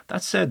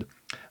 That said,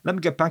 let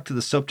me get back to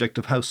the subject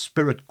of how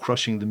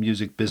spirit-crushing the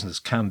music business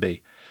can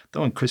be,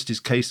 though in Christie's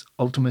case,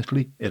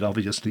 ultimately, it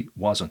obviously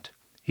wasn't.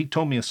 He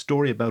told me a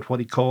story about what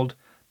he called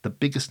the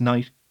biggest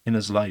night in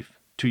his life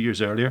 2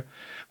 years earlier,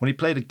 when he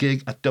played a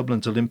gig at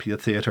Dublin's Olympia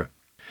Theatre.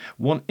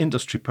 One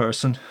industry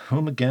person,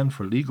 whom again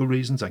for legal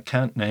reasons I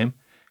can't name,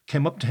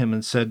 came up to him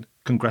and said,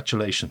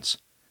 "Congratulations."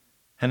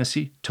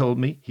 Hennessy told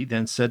me he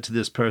then said to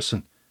this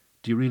person,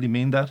 "Do you really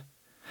mean that?"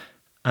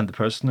 And the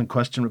person in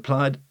question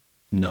replied,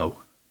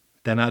 "No."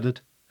 Then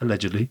added,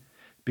 allegedly,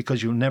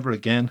 "Because you'll never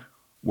again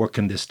work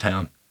in this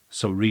town,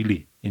 so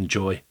really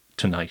enjoy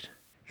tonight."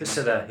 Who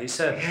said that? He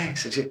said? Yeah, he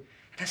said,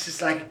 this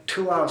is like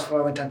 2 hours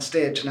before I went on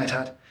stage, and I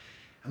thought,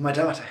 and my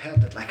daughter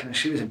heard it, like, and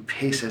she was in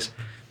pieces.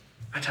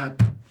 I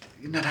thought,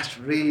 that's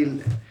real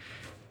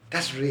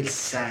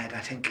sad, I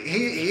think.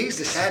 He's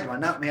the sad one,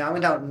 not me. I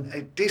went out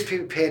and these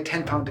people paid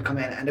 £10 to come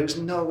in, and there was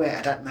no way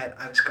at that night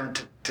I was going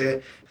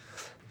to...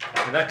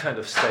 And that kind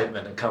of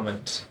statement and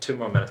comment, 2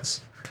 more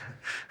minutes.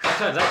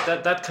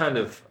 That kind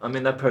of, I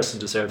mean, that person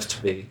deserves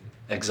to be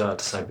exiled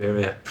to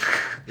Siberia,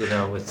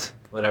 with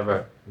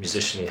whatever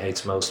musician he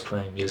hates most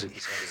playing music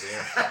beside his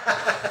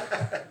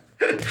ear.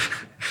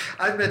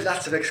 I've made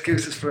lots of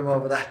excuses for him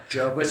over that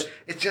job, but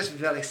it's just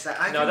very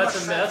sad.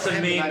 That's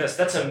a meanness.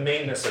 That's a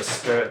meanness of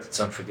spirit that's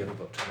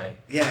unforgivable to me.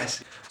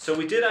 Yes. So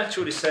we did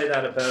actually say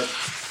that about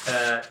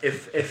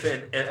if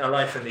in a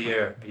life in the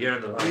year, a year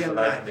in the life, a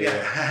life in the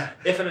year.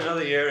 If in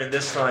another year in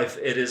this life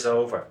it is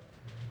over,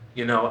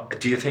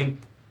 do you think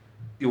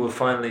you will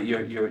finally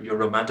your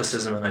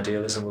romanticism and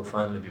idealism will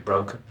finally be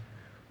broken?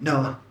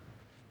 No.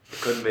 It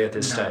couldn't be at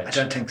this stage. I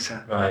don't think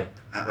so. Right.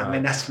 I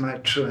mean, that's my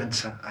true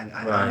answer. I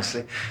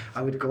honestly,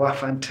 I would go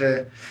off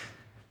onto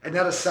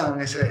another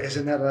song is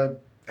another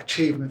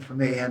achievement for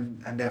me,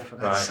 and therefore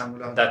that song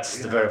will. That's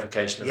the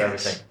verification of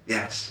everything.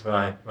 Yes.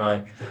 Right.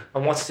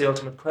 And what's the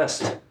ultimate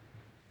quest?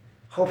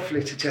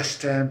 Hopefully to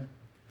just.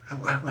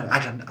 Well, I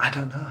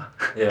don't know.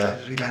 Yeah.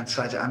 Real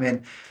answer. I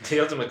mean, the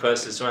ultimate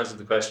quest is to answer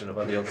the question of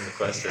what the ultimate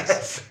quest is.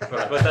 Yes.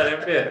 Right, put that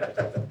in for you.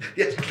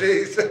 Yes,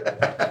 please.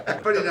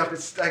 Funny enough,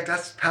 it's like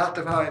that's part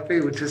of how I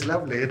feel, which is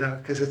lovely,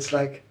 because it's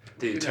like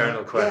the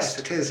eternal quest.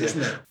 Yes, it is,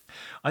 isn't it?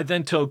 I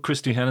then told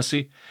Christie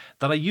Hennessy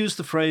that I used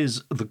the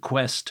phrase "the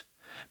quest"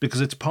 because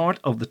it's part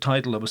of the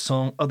title of a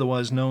song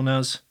otherwise known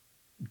as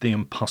 "The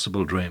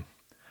Impossible Dream,"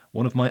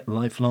 one of my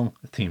lifelong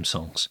theme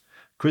songs.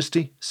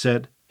 Christie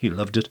said he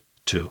loved it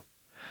too.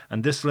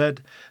 And this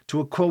led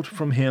to a quote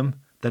from him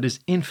that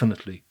is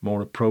infinitely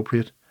more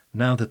appropriate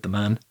now that the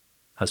man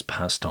has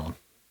passed on.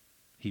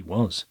 He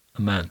was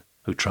a man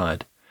who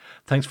tried.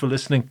 Thanks for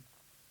listening,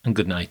 and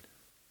good night.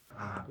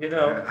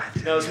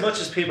 As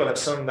much as people have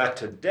sung that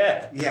to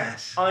death,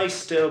 yes, I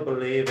still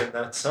believe in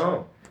that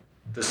song.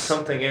 There's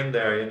something in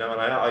there, and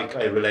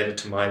I relate it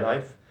to my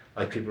life,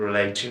 like people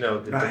relate,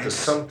 that there's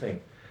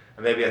something.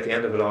 And maybe at the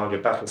end of it all,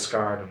 you're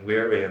battle-scarred and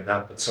weary and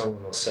that, but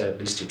someone will say, at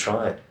least you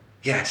tried.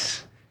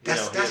 Yes.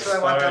 That's what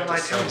I want on my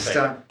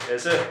tombstone.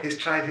 Is it? He's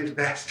tried his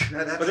best.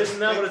 But isn't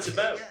that what it's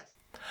about? Yes.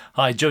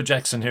 Hi, Joe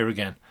Jackson here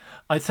again.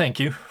 I thank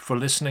you for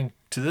listening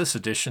to this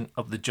edition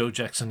of the Joe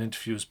Jackson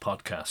Interviews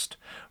podcast.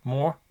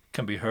 More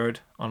can be heard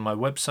on my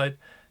website,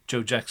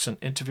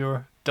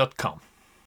 joejacksoninterviewer.com.